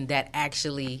person that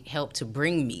actually helped to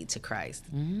bring me to Christ.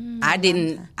 I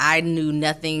knew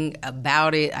nothing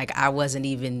about it. Like, I wasn't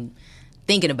even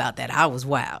thinking about that. I was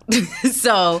wild.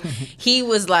 So he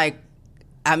was like,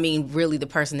 I mean, really the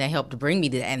person that helped to bring me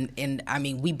to that. And I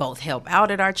mean, we both help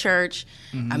out at our church.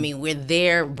 I mean, we're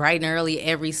there bright and early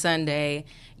every Sunday.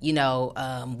 So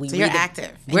you're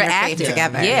active. We're active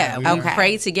together. Yeah, we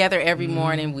pray together every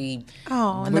morning. We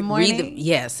in the morning.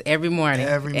 Yes, every morning.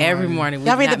 Every morning.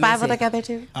 Y'all read the Bible together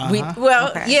too.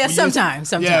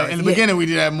 Sometimes. Yeah, in the beginning we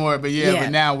did that more, but but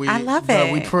now we. I love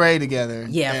it. We pray together.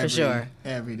 Yeah, for sure.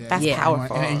 Every day. That's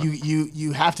powerful. And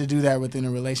you have to do that within a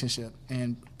relationship,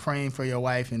 and praying for your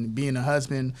wife and being a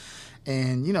husband.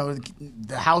 And,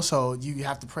 the household, you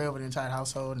have to pray over the entire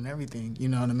household and everything,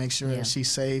 to make sure that she's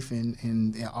safe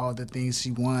and all the things she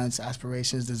wants,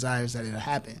 aspirations, desires, that it'll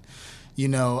happen,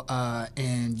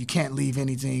 and you can't leave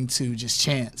anything to just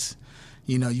chance.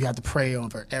 You have to pray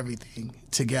over everything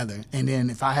together. And then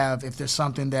if there's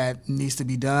something that needs to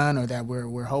be done or that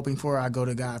we're hoping for, I go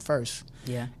to God first.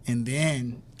 Yeah. And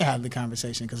then have the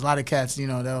conversation. Because a lot of cats,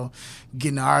 they'll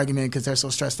get in an argument because they're so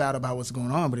stressed out about what's going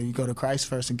on. But if you go to Christ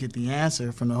first and get the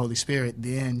answer from the Holy Spirit,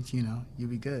 then, you'll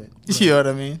be good. You know what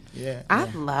I mean? Yeah. I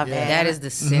love it. That is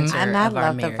the center and I of our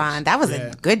love marriage. the bond. That was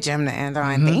a good gem to end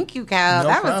on. Thank you, Kel.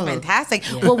 That was fantastic.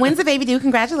 Yeah. Well, when's the baby due?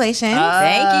 Congratulations.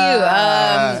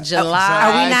 Thank you. July.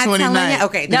 Are we not 29th. telling you?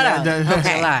 Okay. No.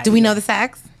 Okay. July. Do we know the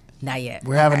sex? Not yet.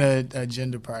 We're having a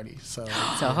gender party, so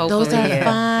hopefully those are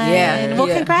fun. Yeah. Well,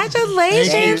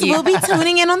 congratulations. Thank you. We'll be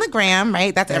tuning in on the gram,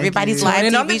 right? That's everybody's live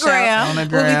Tuning TV on the show. gram. On the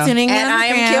We'll gram. be tuning in And on the I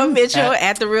am gram. Kel Mitchell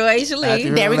at The Real Asia Lee.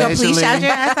 There we go. Please shout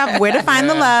your ass up. Where to find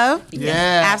the love.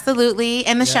 Yeah. Absolutely.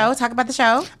 And the show. Talk about the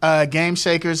show. Game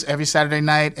Shakers every Saturday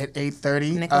night at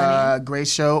 8:30. Nickelodeon. Great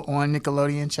show on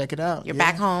Nickelodeon. Check it out. You're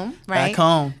back home, right?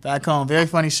 Back home. Very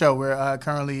funny show. We're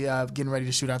currently getting ready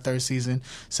to shoot our 3rd season.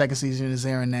 2nd season is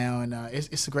airing now, and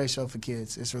it's a great show for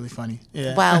kids. It's really funny.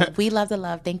 Yeah. Well, we love the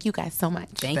love. Thank you guys so much.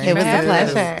 Thank you. It was a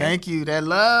pleasure. Thank you. That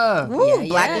love. Woo,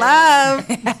 Black love.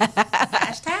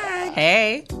 Hashtag.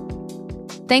 Hey.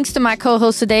 Thanks to my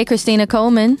co-host today, Christina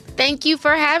Coleman. Thank you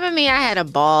for having me. I had a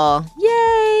ball.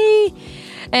 Yay!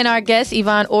 And our guests,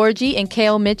 Yvonne Orji and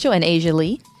Kel Mitchell and Asia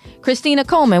Lee. Christina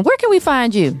Coleman, where can we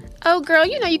find you? Oh, girl,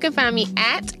 you know you can find me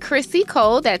at Chrissy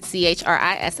Cole. That's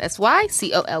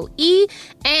ChrissysYCole.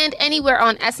 And anywhere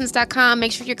on Essence.com.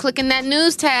 Make sure you're clicking that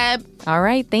news tab. All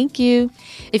right, thank you.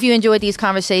 If you enjoyed these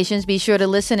conversations, be sure to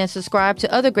listen and subscribe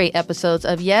to other great episodes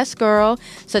of Yes Girl,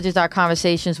 such as our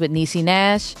conversations with Niecy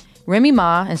Nash, Remy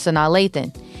Ma, and Sanaa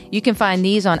Lathan. You can find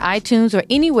these on iTunes or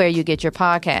anywhere you get your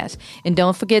podcast. And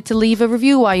don't forget to leave a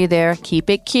review while you're there. Keep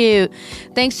it cute.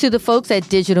 Thanks to the folks at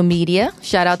Digital Media.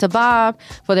 Shout out to Bob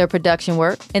for their production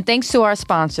work. And thanks to our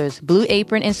sponsors, Blue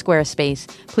Apron and Squarespace.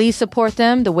 Please support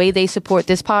them the way they support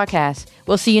this podcast.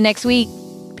 We'll see you next week.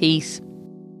 Peace.